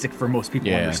of basic for most people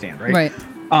to understand, right? Right.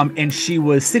 And she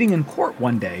was sitting in court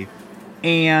one day,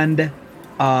 and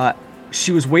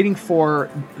she was waiting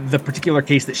for the particular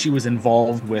case that she was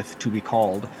involved with to be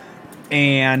called,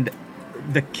 and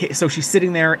so she's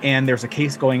sitting there, and there's a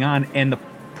case going on, and the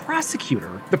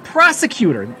prosecutor,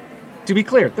 to be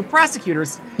clear, the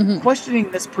prosecutor's questioning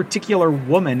this particular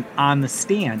woman on the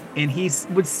stand, and he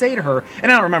would say to her,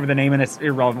 and I don't remember the name, and it's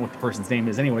irrelevant what the person's name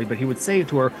is anyway, but he would say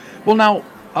to her, well, now,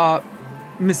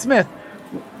 Ms. Smith,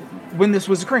 when this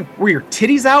was occurring, were your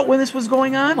titties out when this was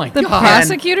going on? Oh my The God.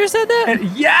 prosecutor said that? And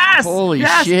yes! Holy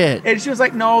yes! shit. And she was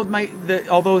like, no,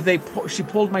 although she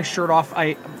pulled my shirt off,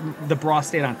 the bra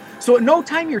stayed on. So at no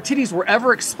time your titties were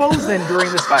ever exposed then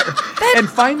during this fight. And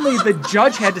finally the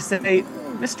judge had to say,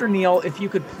 Mr. Neal, if you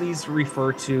could please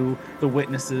refer to the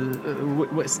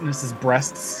witness's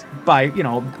breasts by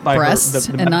breasts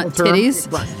the and not medical term.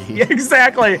 titties. Yeah,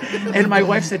 exactly. And my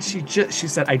wife said she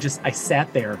said I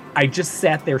sat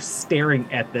there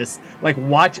staring at this, like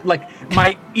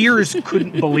my ears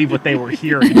couldn't believe what they were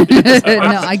hearing. The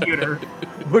prosecutor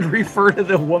would refer to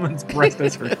the woman's breast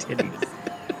as her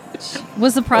titties.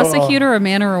 Was the prosecutor a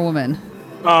man or a woman?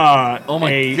 Oh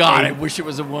my God! I wish it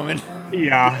was a woman.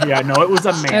 Yeah, no, it was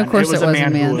a man. Of course it was a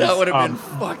man. That would have been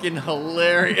fucking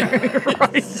hilarious.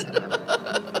 Right.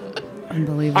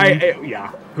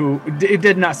 Unbelievable. It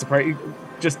did not surprise.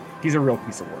 Just he's a real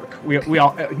piece of work.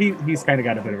 He's kind of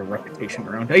got a bit of a reputation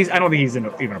around. I don't think he's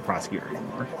even a prosecutor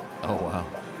anymore. Oh wow.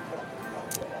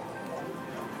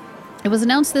 It was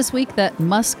announced this week that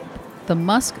the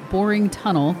Musk boring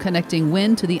tunnel connecting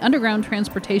Wynn to the underground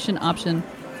transportation option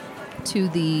to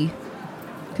the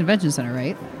convention center,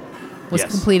 right? Was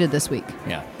completed this week.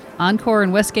 Yeah. Encore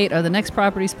and Westgate are the next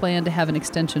properties planned to have an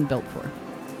extension built for.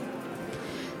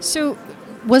 So,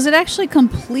 was it actually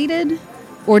completed,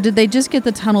 or did they just get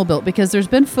the tunnel built? Because there's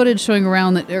been footage going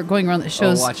around that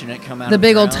shows watching it come out the of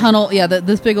big the old ground? tunnel. Yeah,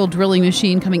 this big old drilling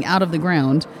machine coming out of the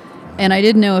ground. And I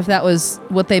didn't know if that was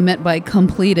what they meant by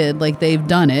completed, like they've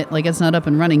done it, like it's not up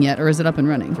and running yet, or is it up and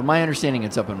running? From my understanding,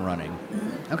 it's up and running.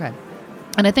 Okay.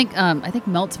 And I think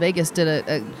Melts Vegas did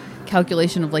a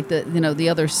calculation of like the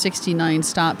other 69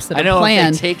 stops that are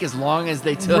planned. If they take as long as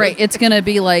they took. Right, it's going to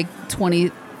be like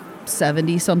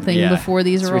 2070 something before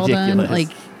these are all done. Like,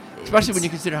 especially when you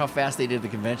consider how fast they did the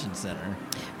convention center.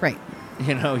 Right.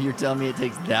 You're telling me it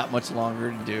takes that much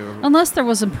longer to do. Unless there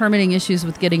was some permitting issues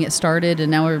with getting it started, and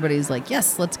now everybody's like,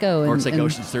 yes, let's go. Or it's like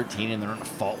Ocean's 13 and they're on a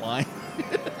fault line.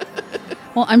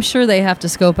 Well, I'm sure they have to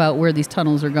scope out where these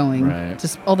tunnels are going.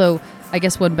 Right. Although I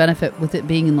guess one benefit with it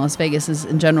being in Las Vegas is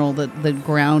in general that the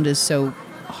ground is so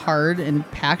hard and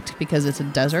packed because it's a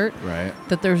desert. Right.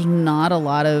 That there's not a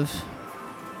lot of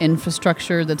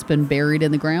infrastructure that's been buried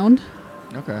in the ground.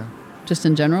 Okay. Just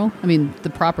in general. I mean, the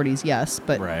properties, yes,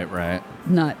 but right.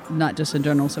 Not just in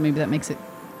general. So maybe that makes it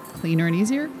cleaner and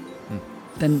easier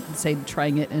than, say,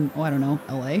 trying it in, I don't know,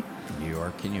 L.A. New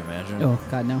York, can you imagine? Oh,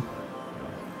 God, no.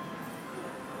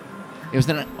 It was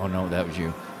then. Oh no, that was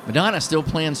you. Madonna still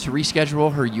plans to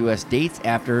reschedule her U.S. dates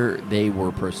after they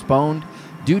were postponed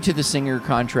due to the singer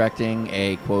contracting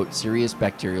a, quote, serious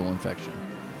bacterial infection.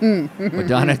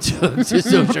 Madonna took to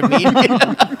social media.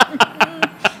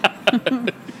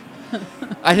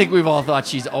 I think we've all thought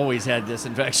she's always had this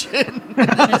infection.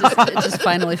 It just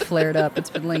finally flared up. It's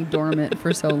been laying dormant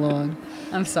for so long.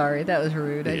 I'm sorry. That was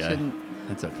rude. I shouldn't.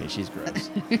 That's okay. She's gross.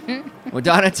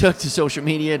 Madonna took to social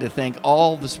media to thank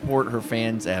all the support her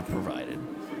fans have provided.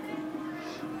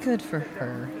 Good for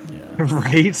her. Yeah.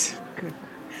 Right? Good.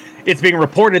 It's being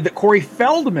reported that Corey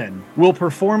Feldman will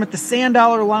perform at the Sand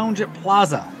Dollar Lounge at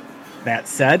Plaza. That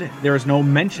said, there is no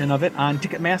mention of it on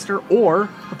Ticketmaster or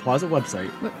the Plaza website.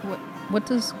 What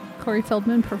does Corey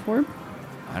Feldman perform?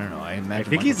 I don't know. I imagine I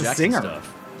think Michael he's a Jackson singer.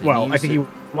 Stuff. Well, I think he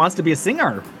wants to be a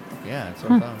singer. Yeah, that's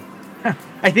what I thought.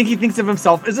 I think he thinks of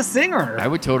himself as a singer. I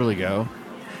would totally go.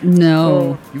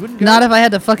 No. You wouldn't go? Not if I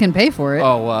had to fucking pay for it.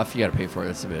 Oh, well, if you got to pay for it,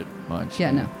 that's a bit much.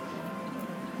 Yeah, no.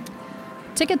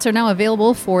 Tickets are now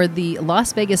available for the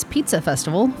Las Vegas Pizza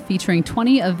Festival, featuring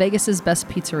 20 of Vegas's best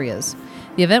pizzerias.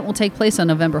 The event will take place on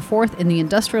November 4th in the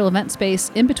industrial event space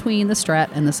in between the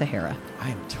Strat and the Sahara. I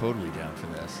am totally down for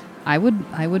this. I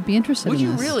would be interested Would in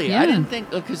you this. really? Yeah. I didn't think,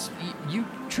 because you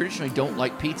traditionally don't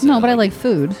like pizza. No, but I like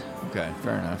food. Okay,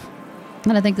 fair enough.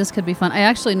 And I think this could be fun. I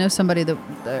actually know somebody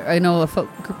I know a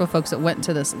group of folks that went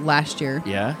to this last year.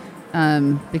 Yeah?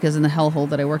 because in the hellhole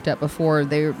that I worked at before,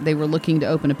 they were looking to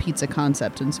open a pizza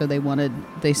concept, and so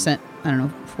they sent, I don't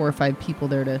know, 4 or 5 people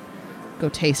there to go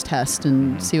taste test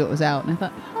and see what was out. And I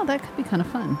thought, oh, that could be kind of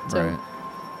fun. So, Right.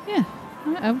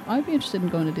 yeah, I'd be interested in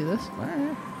going to do this. All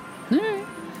right.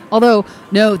 Although,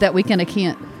 no, that weekend I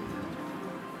can't,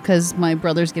 because my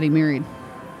brother's getting married.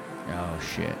 Oh,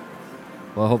 shit.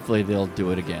 Well, hopefully they'll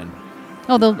do it again.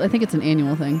 Oh, I think it's an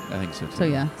annual thing. I think so, too. So,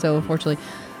 yeah. So, unfortunately,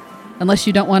 unless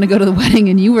you don't want to go to the wedding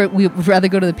and we would rather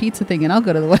go to the pizza thing, and I'll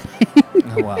go to the wedding.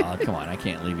 Oh, well, come on. I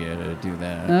can't leave you to do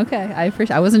that. Okay.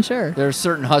 I wasn't sure. There are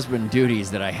certain husband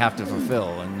duties that I have to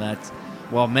fulfill, and that's,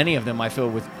 well, many of them I fill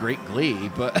with great glee,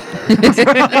 but...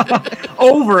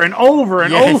 over and over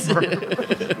and over.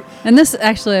 And this,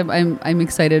 actually, I'm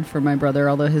excited for my brother,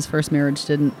 although his first marriage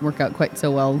didn't work out quite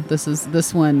so well.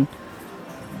 This one,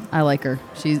 I like her.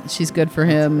 She's good for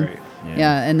him. Great.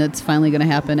 Yeah, and it's finally going to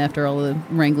happen after all the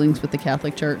wranglings with the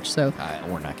Catholic Church. So,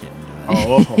 We're not getting into that.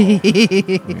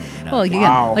 Oh, well, again,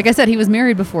 Wow. like I said, he was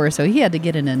married before, so he had to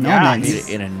get an annulment.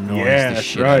 It annoys Yeah, the that's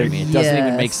shit out of right. me. It doesn't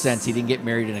even make Yes. sense. He didn't get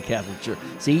married in a Catholic church.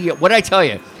 See, what'd I tell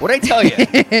you?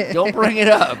 Don't bring it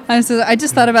up. So I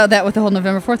just thought about that with the whole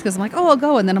November 4th because I'm like, oh, I'll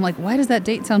go. And then I'm like, why does that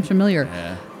date sound familiar?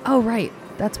 Yeah. Oh, right.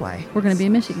 That's why. We're going to be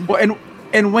in Michigan. Well,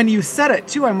 and when you said it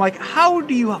too, I'm like, how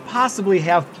do you possibly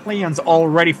have plans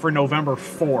already for November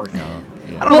 4th? I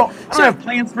don't know. I don't have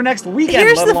plans for next weekend.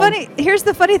 Here's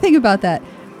the funny thing about that.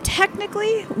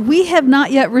 Technically, we have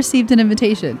not yet received an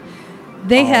invitation.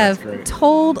 They that's have great.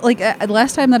 told, like,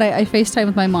 last time that I FaceTime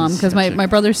with my mom, because my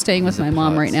brother's staying with my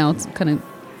mom right now.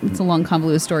 It's a long,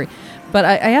 convoluted story. But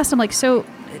I asked him, like, so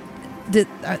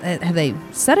have they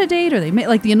set a date, or they made,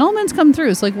 like, the annulments come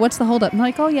through? So, like, what's the holdup? I'm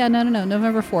like, oh, yeah, no,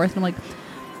 November 4th. And I'm like,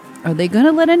 are they going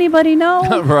to let anybody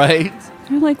know? Right.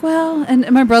 I'm like, well, and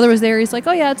my brother was there. He's like,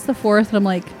 oh, yeah, it's the 4th. And I'm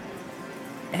like,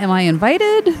 am I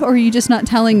invited, or are you just not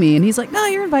telling me? And he's like, no,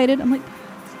 you're invited. I'm like,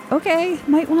 okay,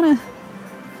 might want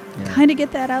to kind of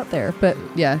get that out there. But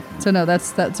yeah, so no,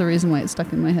 that's the reason why it's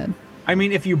stuck in my head. I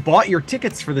mean, if you bought your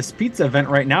tickets for this pizza event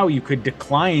right now, you could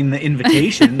decline the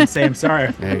invitation and say, I'm sorry,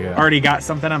 I've already got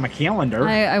something on my calendar.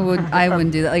 I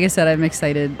wouldn't do that. Like I said, I'm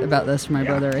excited about this for my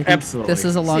brother. I think absolutely. this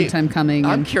is a long time coming.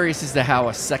 I'm and curious as to how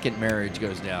a second marriage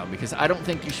goes down, because I don't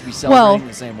think you should be celebrating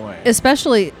the same way.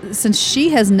 Especially since she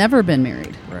has never been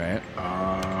married. Right.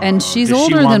 And she's does she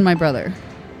older want- than my brother.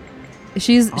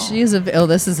 She is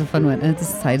this is a fun one. It's a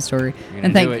side story. You're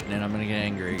going to do it, and then I'm going to get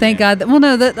angry. Thank again. God. Well,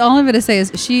 no. All I'm going to say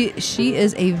is she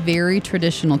is a very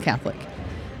traditional Catholic,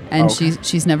 and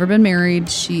she's never been married.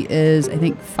 She is, I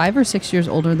think, 5 or 6 years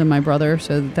older than my brother,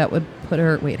 so that would put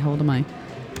her. Wait, how old am I?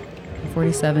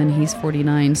 47. He's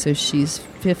 49, so she's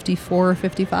 54 or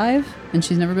 55, and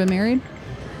she's never been married.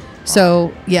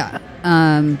 So yeah.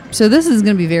 So this is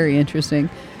going to be very interesting,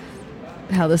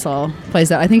 how this all plays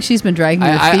out. I think she's been dragging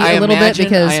her feet a little bit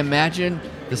because I imagine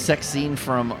the sex scene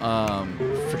from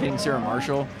Forgetting Sarah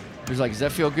Marshall. Who's like, does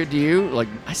that feel good to you? Like,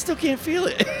 I still can't feel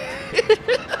it.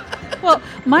 well,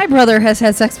 my brother has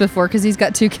had sex before because he's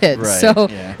got 2 kids. Right, So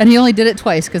yeah. and he only did it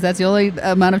twice because that's the only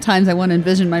amount of times I want to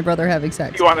envision my brother having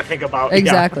sex. You want to think about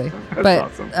Exactly. Yeah. That's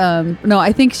But awesome. no,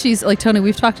 I think she's like Tony.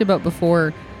 We've talked about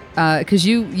before. Because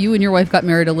you and your wife got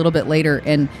married a little bit later,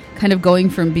 and kind of going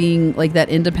from being like that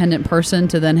independent person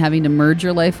to then having to merge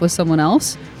your life with someone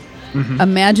else. Mm-hmm.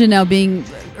 Imagine now being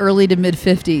early to mid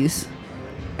 50s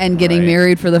and getting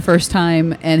married for the first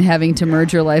time and having to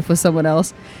merge your life with someone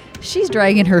else. She's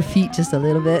dragging her feet just a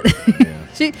little bit.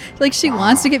 Yeah. she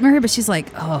wants to get married, but she's like,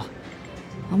 oh,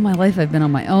 all my life I've been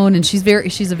on my own. And she's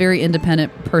a very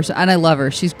independent person, and I love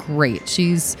her. She's great.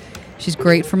 She's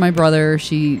great for my brother.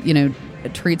 She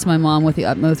treats my mom with the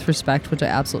utmost respect, which I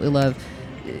absolutely love.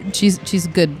 She's a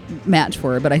good match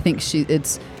for her, but I think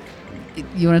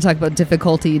you want to talk about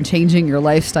difficulty in changing your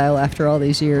lifestyle after all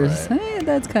these years. Right.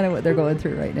 That's kind of what they're going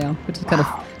through right now, which is kind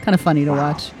of funny to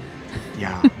watch.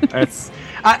 Yeah, that's.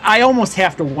 I almost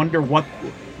have to wonder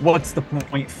what's the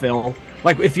point, Phil?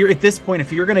 Like, if you're at this point,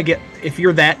 if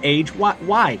you're that age,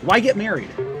 why get married?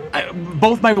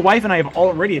 Both my wife and I have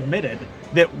already admitted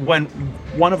that when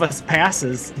one of us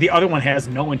passes, the other one has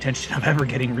no intention of ever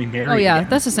getting remarried. Oh yeah, again.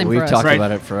 that's the same We've for us. talked Right.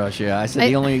 about it for us. Yeah, I said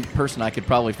the only person I could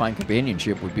probably find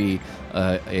companionship would be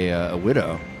a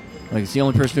widow. Like, it's the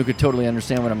only person who could totally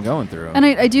understand what I'm going through. And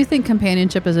I do think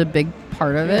companionship is a big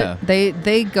part of Yeah. it.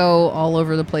 They go all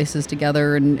over the places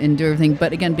together and do everything.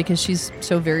 But again, because she's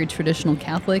so very traditional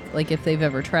Catholic, like if they've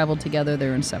ever traveled together,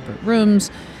 they're in separate rooms.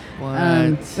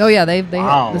 What? Oh yeah, they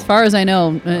Wow. as far as I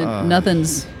know,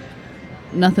 nothing's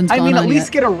I going mean, on at least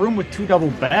yet. get a room with 2 double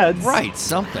beds. Right,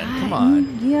 something. Come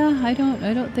on. Yeah, I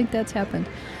don't think that's happened.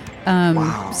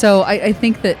 Wow. So I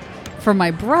think that for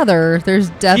my brother, there's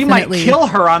He definitely might kill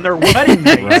her on their wedding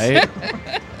night.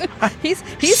 Right? he's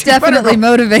She definitely better go-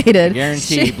 motivated.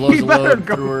 Guarantee he blows He a better load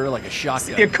go through her like a See a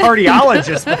shotgun.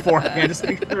 cardiologist beforehand. Just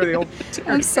make sure the old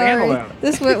I'm sorry.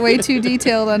 This went way too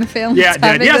detailed on a family Yeah, it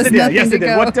topic. did. Yes, There's it did. nothing Yes, to it did.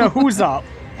 go. What? Who's up?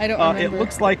 I don't It remember.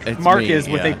 looks like It's Mark me, is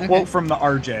with yeah. a quote from the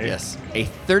RJ. Yes. A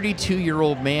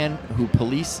 32-year-old man who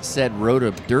police said rode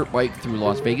a dirt bike through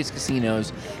Las Vegas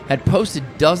casinos had posted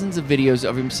dozens of videos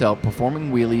of himself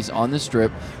performing wheelies on the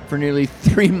strip for nearly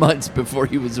 3 months before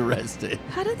he was arrested.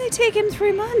 How did they take him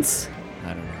 3 months? I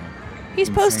don't know.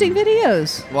 He's posting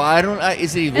videos. Well, I don't.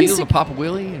 Is it illegal to Insta- pop a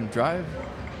wheelie and drive?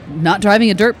 Not driving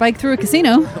a dirt bike through a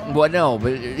casino. Well, no,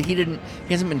 but he didn't.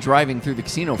 He hasn't been driving through the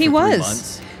casino for He 3 was.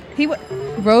 months. He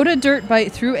rode a dirt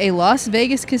bike through a Las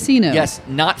Vegas casino. Yes,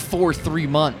 not for 3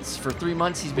 months. For 3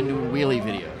 months, he's been doing wheelie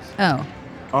videos. Oh.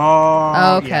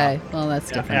 Oh. Okay. Well,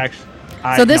 that's Yeah, different.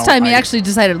 actually, So this time he actually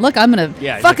decided, look, I'm gonna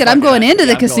Yeah, he's fuck like, it. I'm fuck going it. into the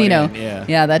Yeah, I'm going casino. in,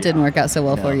 yeah. that didn't work out so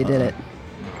well for you, did it?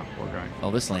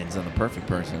 Oh, this lands on the perfect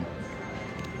person.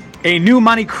 A new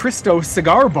Monte Cristo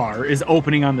cigar bar is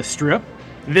opening on the Strip,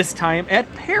 this time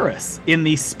at Paris, in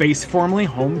the space formerly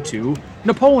home to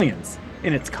Napoleon's.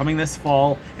 And it's coming this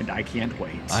fall, and I can't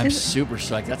wait. I'm super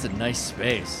psyched. That's a nice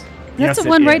space. That's Yes, the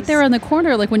one it right is. there on the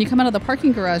corner. Like when you come out of the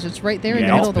parking garage, it's right there in the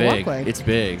Yeah. middle It's of the big. walkway. It's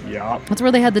big. Yup. That's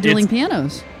where they had the dueling It's-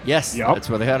 pianos. Yes, Yep. that's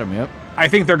where they had him. Yep. I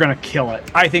think they're gonna kill it.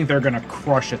 I think they're gonna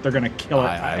crush it. They're gonna kill it.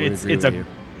 I would agree it's with a, you.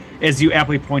 as you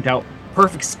aptly point out,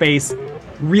 perfect space,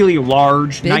 really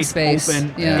large, Big nice space.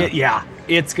 open. Yeah.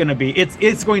 It's gonna be.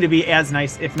 It's going to be as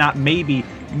nice, if not maybe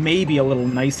a little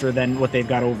nicer than what they've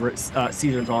got over at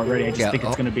Caesars already. I just Yeah, think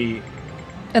it's gonna be.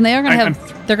 And they are gonna I'm-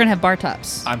 have they're gonna have bar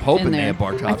tops. I'm hoping in they there. have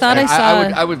bar tops. I thought I saw.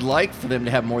 I would like for them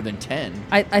to have more than 10.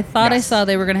 I thought I Yes. saw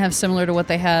they were gonna have similar to what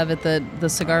they have at the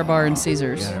cigar bar in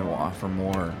Caesars. Yeah, they'll offer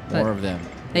more But- of them.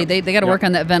 They got to Yep. work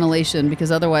on that ventilation because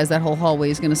otherwise that whole hallway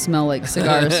is going to smell like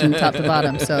cigars from top to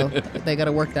bottom. So they got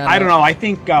to work that out. I don't know. I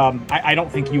think I don't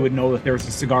think you would know that there's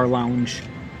a cigar lounge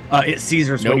at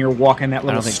Caesars Nope. when you're walking that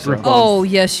little don't think so. strip. Oh,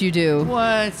 yes, you do.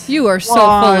 What? You are so full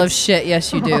What? of shit.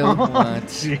 Yes, you do. What?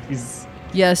 Jeez.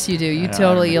 Yes, you do. You I don't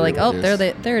totally, you're agree like, oh, with there,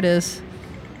 this. there it is.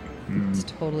 It's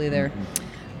totally there.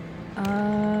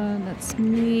 That's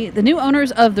me. The new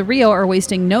owners of the Rio are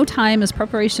wasting no time as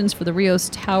preparations for the Rio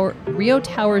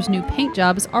Tower's new paint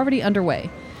job is already underway.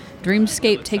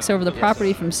 Dreamscape takes over the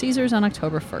property from Caesars on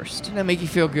October 1st. Doesn't that make you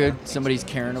feel good? Somebody's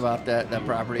caring about that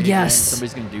property. Yes. Again?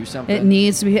 Somebody's going to do something. It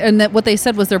needs to be, and that what they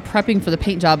said was they're prepping for the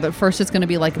paint job, but first it's going to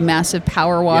be like massive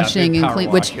power washing big and power clean,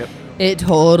 wash, which yep. it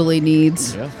totally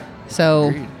needs. Yeah. So,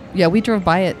 Agreed. yeah, we drove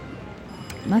by it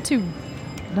not too,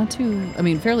 I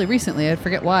mean, fairly recently. I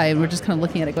forget why, and we're just kind of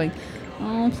looking at it going,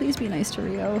 oh, please be nice to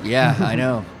Rio. Yeah, I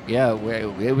know. Yeah,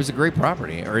 it was a great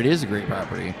property, or it is a great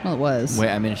property. Well, it was.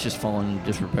 I mean, it's just fallen in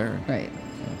disrepair. Right.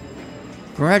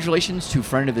 Congratulations to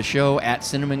friend of the show, at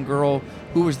Cinnamon Girl,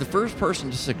 who was the first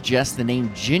person to suggest the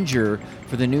name Ginger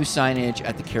for the new signage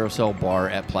at the Carousel Bar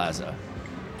at Plaza.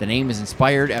 The name is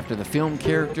inspired after the film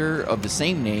character of the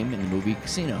same name in the movie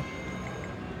Casino.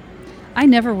 I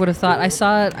never would have thought. I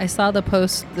saw the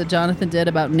post that Jonathan did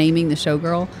about naming the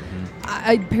showgirl.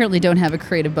 I apparently don't have a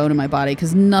creative bone in my body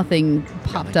because nothing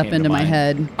popped up Came to into my mind.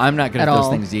 head. I'm not good at at those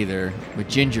all. things either, but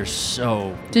Ginger's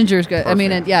so... Ginger's good. I mean,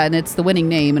 Perfect. and it's the winning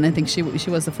name, and I think she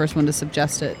was the first one to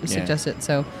suggest it.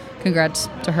 So, congrats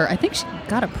to her. I think she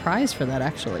got a prize for that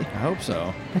actually. I hope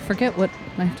so. I forget what.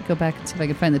 I have to go back and see if I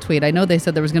can find the tweet. I know they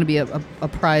said there was going to be a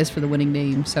prize for the winning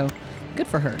name, so good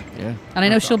for her. Yeah. And I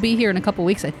know she'll be here in a couple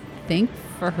weeks. I think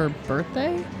for her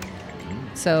birthday.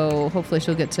 So hopefully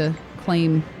she'll get to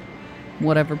claim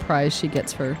whatever prize she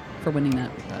gets for winning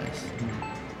that. Nice.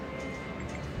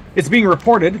 It's being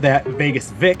reported that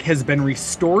Vegas Vic has been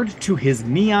restored to his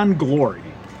neon glory.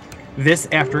 This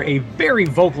after a very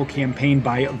vocal campaign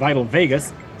by Vital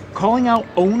Vegas calling out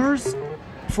owners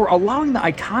for allowing the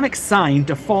iconic sign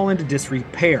to fall into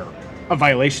disrepair, a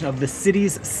violation of the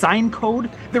city's sign code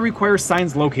that requires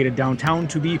signs located downtown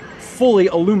to be fully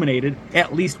illuminated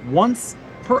at least once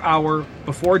per hour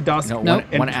before dusk. No, Nope.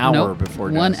 one hour Nope. before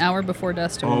 1 dusk. hour before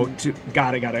dusk. Oh,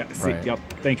 got it. See, Right. Yep,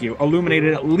 thank you.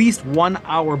 Illuminated at least 1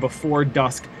 hour before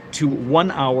dusk to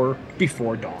 1 hour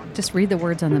before dawn. Just read the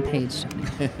words on the page,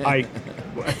 Tony. I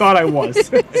thought I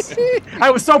was.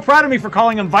 I was so proud of me for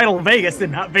calling him Vital Vegas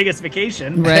and not Vegas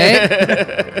Vacation. Right?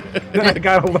 Then I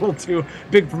got a little too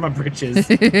big for my britches.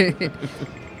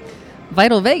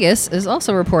 Vital Vegas is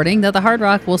also reporting that the Hard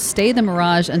Rock will stay the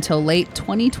Mirage until late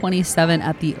 2027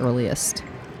 at the earliest.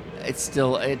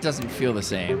 It doesn't feel the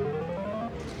same.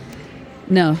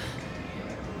 No.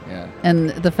 Yeah.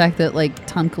 And the fact that like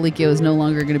Tom Colicchio is no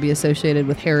longer going to be associated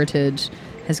with Heritage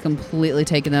has completely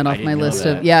taken that I off didn't my know list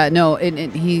that. of. Yeah, no,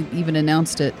 and he even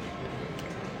announced it.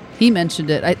 He mentioned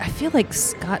it. I feel like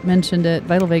Scott mentioned it.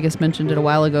 Vital Vegas mentioned it a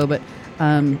while ago, but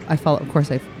I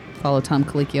follow Tom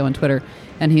Colicchio on Twitter,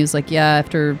 and he was like, yeah,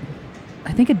 after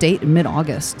I think a date in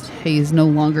mid-August, he's no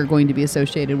longer going to be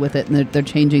associated with it, and they're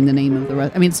changing the name of the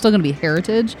rest. I mean, it's still going to be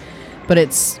Heritage, but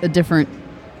it's a different.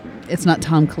 It's not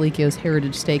Tom Colicchio's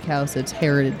Heritage Steakhouse. It's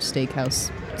Heritage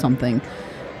Steakhouse something.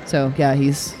 So yeah,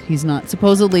 he's not.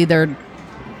 Supposedly they're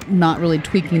not really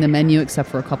tweaking the menu except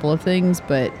for a couple of things,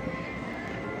 but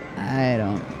I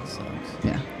don't. Sucks.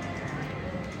 Yeah.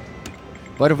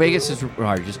 Vital Vegas is. Oh,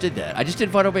 I just did that. I just did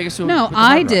Vital Vegas. No, with the I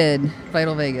Hard Rock. did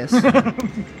Vital Vegas.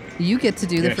 You get to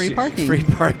do the free parking. Free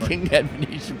parking at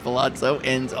Venetian Palazzo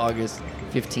ends August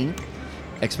 15th.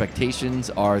 Expectations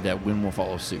are that Wynn will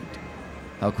follow suit.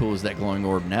 How cool is that glowing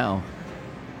orb now?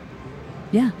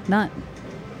 Yeah, not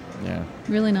Yeah.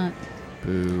 really not.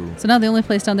 Boo. So now the only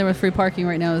place down there with free parking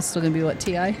right now is still going to be what,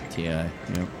 TI TI. Yep.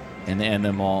 And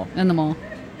the mall, and the mall.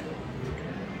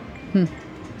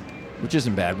 which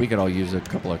isn't bad. We could all use a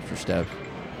couple extra steps.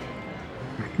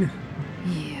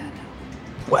 Yeah.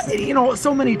 Well,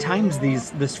 so many times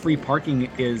this free parking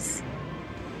is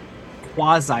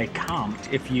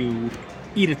quasi-comped if you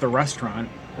eat at the restaurant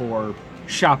or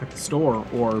shop at the store,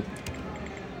 or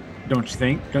don't you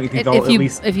think? Don't you think they'll at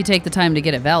least? If you take the time to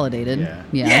get it validated,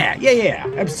 Yeah,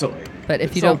 absolutely. But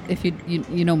if you don't, if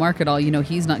you know Mark at all,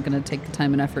 he's not going to take the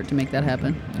time and effort to make that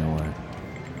happen. No way.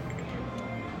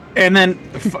 And then,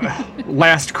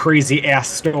 last crazy ass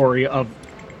story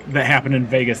that happened in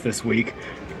Vegas this week.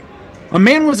 A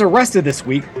man was arrested this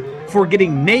week for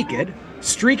getting naked,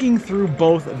 streaking through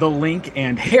both the Link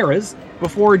and Harrah's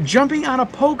before jumping on a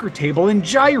poker table and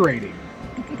gyrating.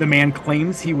 The man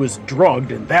claims he was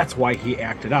drugged and that's why he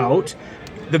acted out.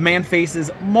 The man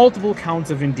faces multiple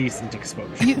counts of indecent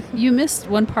exposure. You missed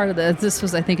one part of this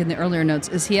was, I think, in the earlier notes,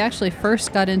 is he actually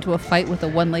first got into a fight with a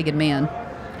one-legged man.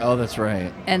 Oh, that's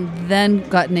right. And then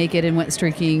got naked and went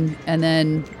streaking, and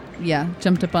then,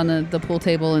 jumped up on the pool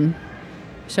table and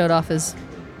showed off his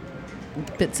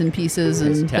bits and pieces,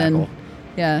 His and tackle.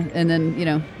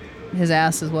 then his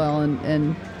ass as well,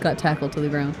 and got tackled to the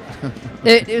ground.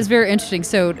 It was very interesting.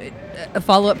 So, a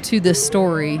follow-up to this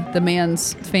story, the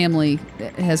man's family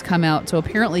has come out. So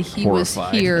apparently he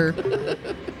Horrified. was here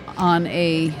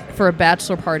for a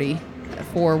bachelor party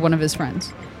for one of his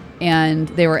friends, and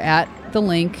they were at the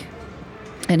Link,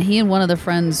 and he and one of the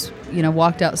friends,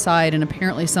 walked outside, and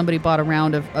apparently somebody bought a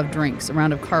round of drinks, a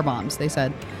round of car bombs, they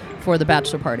said, for the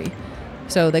bachelor party.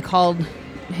 So they called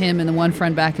him and the one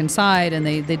friend back inside, and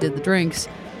they did the drinks,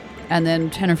 and then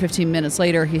 10 or 15 minutes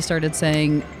later, he started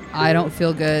saying, I don't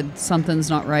feel good, something's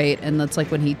not right, and that's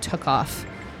like when he took off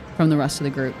from the rest of the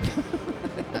group.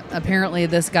 Apparently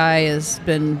this guy has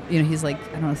been, he's like,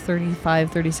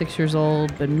 35, 36 years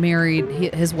old, been married.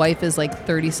 His wife is like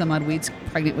 30 some odd weeks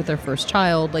pregnant with their first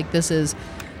child. Like, this is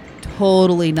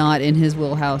totally not in his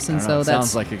wheelhouse. And so It that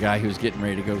sounds like a guy who's getting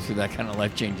ready to go through that kind of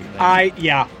life-changing thing.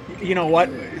 You know what?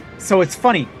 So it's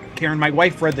funny, Karen, my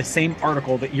wife read the same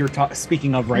article that you're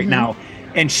speaking of right now,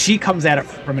 and she comes at it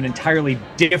from an entirely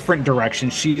different direction.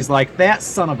 She's like, that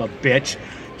son of a bitch,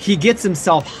 he gets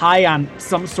himself high on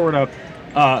some sort of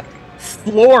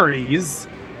Flores,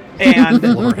 and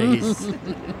Flores.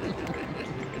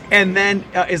 and then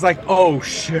is like, oh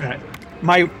shit,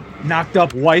 my knocked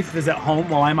up wife is at home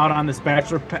while I'm out on this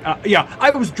bachelor.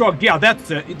 I was drugged. Yeah, that's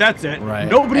it. Right.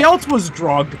 Nobody else was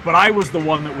drugged, but I was the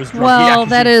one that was drugged. Well, 'cause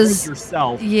that you is drugged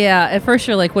yourself. Yeah, at first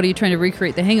you're like, what are you trying to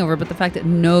recreate the hangover? But the fact that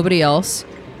nobody else,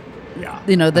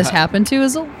 this happened to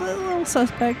is a little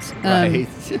suspect. Right.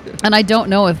 And I don't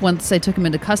know if once they took him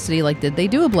into custody, did they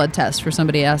do a blood test for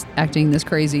somebody acting this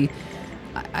crazy?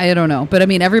 I don't know. But I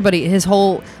mean, everybody, his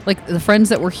whole, the friends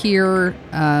that were here,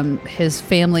 his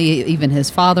family, even his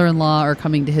father-in-law are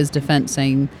coming to his defense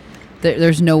saying that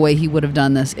there's no way he would have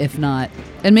done this if not.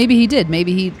 And maybe he did.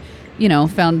 Maybe he,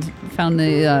 found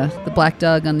the black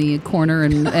Doug on the corner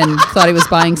and thought he was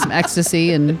buying some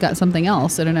ecstasy and got something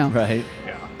else. I don't know. Right.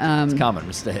 It's a common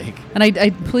mistake. And I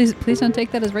please don't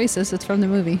take that as racist. It's from the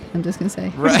movie. I'm just gonna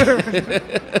say. Right.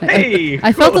 Hey,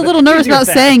 I felt a little nervous about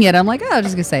saying it. I'm like, I'm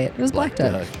just gonna say it. It was Black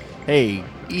Duck. Hey,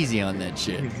 easy on that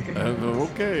shit.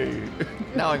 Okay.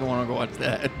 Now I want to go watch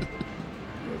that.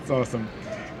 That's awesome.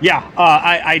 Yeah,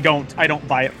 I don't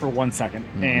buy it for 1 second,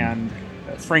 and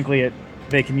frankly,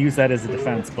 they can use that as a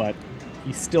defense, but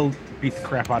you still beat the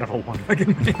crap out of a one-legged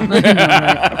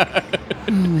man.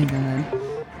 Oh my god.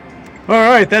 All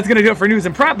right, that's going to do it for news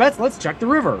and prop bets. Let's check the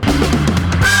river.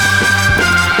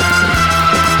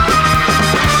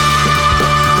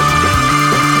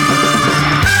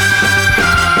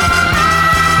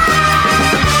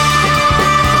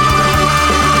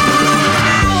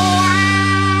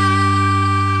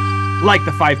 Like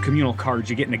the 5 communal cards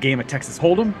you get in a game of Texas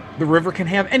Hold'em, the river can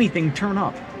have anything turn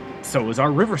up. So is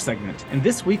our river segment. And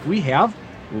this week we have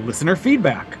listener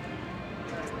feedback.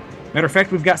 Matter of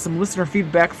fact, we've got some listener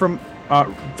feedback from a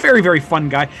very, very fun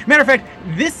guy. Matter of fact,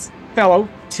 this fellow,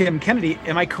 Tim Kennedy,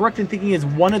 am I correct in thinking is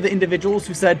one of the individuals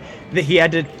who said that he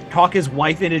had to talk his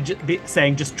wife into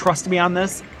saying, just trust me on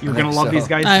this? You're going to love these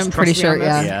guys. I'm pretty sure,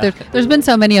 yeah. There's been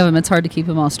so many of them, it's hard to keep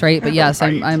them all straight. But yes,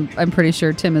 right. I'm pretty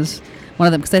sure Tim is one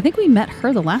of them. Because I think we met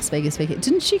her the Las Vegas vacation.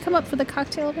 Didn't she come up for the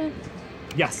cocktail event?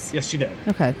 Yes, she did.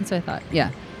 Okay, that's what I thought. Yeah.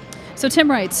 So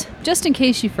Tim writes, just in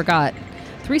case you forgot,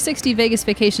 360 Vegas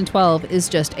Vacation 12 is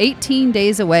just 18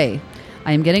 days away.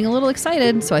 I am getting a little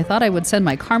excited, so I thought I would send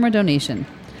my karma donation.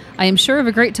 I am sure of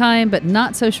a great time, but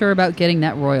not so sure about getting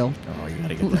that royal. Oh, you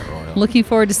gotta get that royal. Looking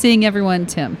forward to seeing everyone,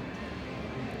 Tim.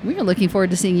 We are looking forward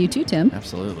to seeing you too, Tim.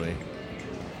 Absolutely.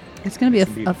 It's going to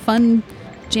be a fun,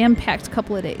 jam-packed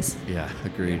couple of days. Yeah,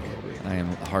 agreed. I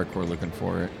am hardcore looking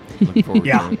for it. Looking forward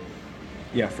to it.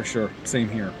 Yeah, for sure. Same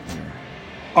here.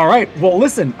 All right. Well,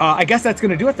 listen, I guess that's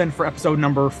going to do it then for episode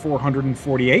number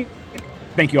 448.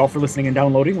 Thank you all for listening and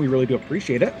downloading. We really do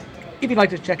appreciate it. If you'd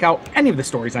like to check out any of the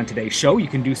stories on today's show, you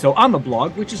can do so on the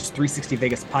blog, which is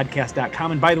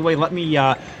 360vegaspodcast.com. And by the way, let me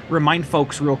remind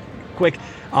folks real quick,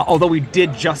 although we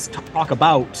did just talk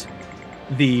about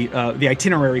the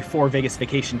itinerary for Vegas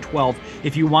Vacation 12,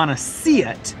 if you want to see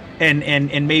it,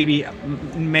 and maybe,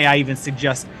 may I even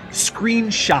suggest,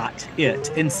 screenshot it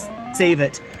and save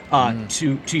it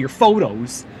to your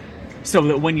photos, so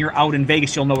that when you're out in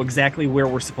Vegas, you'll know exactly where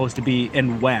we're supposed to be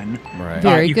and when. Right.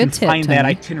 Very you good can find tip, that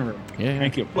Tony. itinerary. Yeah.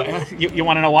 Thank you. You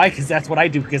want to know why? Because that's what I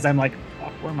do. Because I'm like,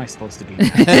 where am I supposed to be?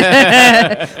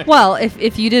 Well,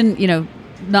 if you didn't,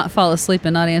 not fall asleep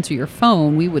and not answer your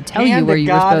phone, we would tell you where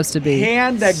you were supposed to be.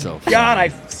 Hand to God, I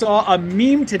saw a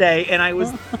meme today, and I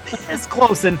was this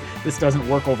close. And this doesn't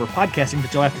work over podcasting,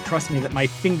 but you'll have to trust me that my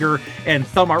finger and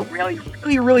thumb are really,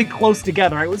 really, really close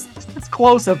together. I was this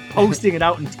close of posting it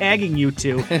out and tagging you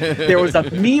two. There was a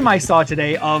meme I saw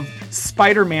today of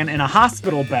Spider-Man in a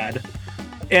hospital bed,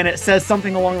 and it says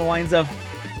something along the lines of,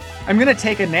 I'm going to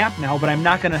take a nap now, but I'm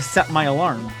not going to set my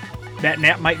alarm. That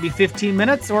nap might be 15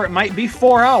 minutes or it might be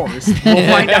 4 hours.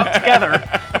 We'll find out together.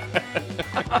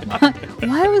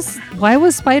 Why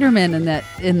was Spider-Man in that?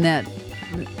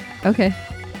 Okay.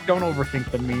 Don't overthink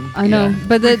the meme. I know,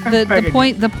 but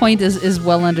the point is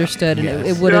well understood, and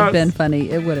it would have been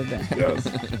funny. It would have been. Yes.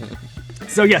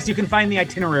 So yes, you can find the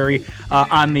itinerary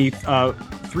on the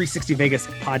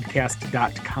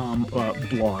 360vegaspodcast.com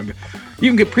blog. You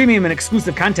can get premium and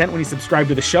exclusive content when you subscribe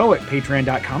to the show at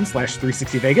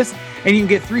patreon.com/360vegas. And you can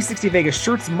get 360 Vegas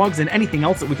shirts, mugs, and anything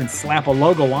else that we can slap a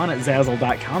logo on at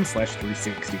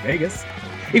zazzle.com/360vegas.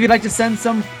 If you'd like to send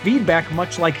some feedback,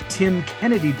 much like Tim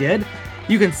Kennedy did,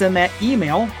 you can send that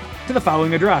email to the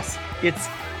following address. It's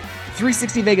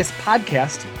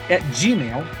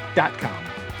 360vegaspodcast@gmail.com.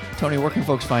 Tony, where can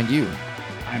folks find you?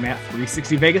 I'm at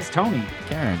 360Vegas Tony.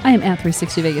 Karen. I am at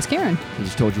 360 Vegas Karen. I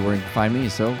just told you where you can find me,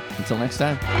 so until next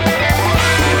time.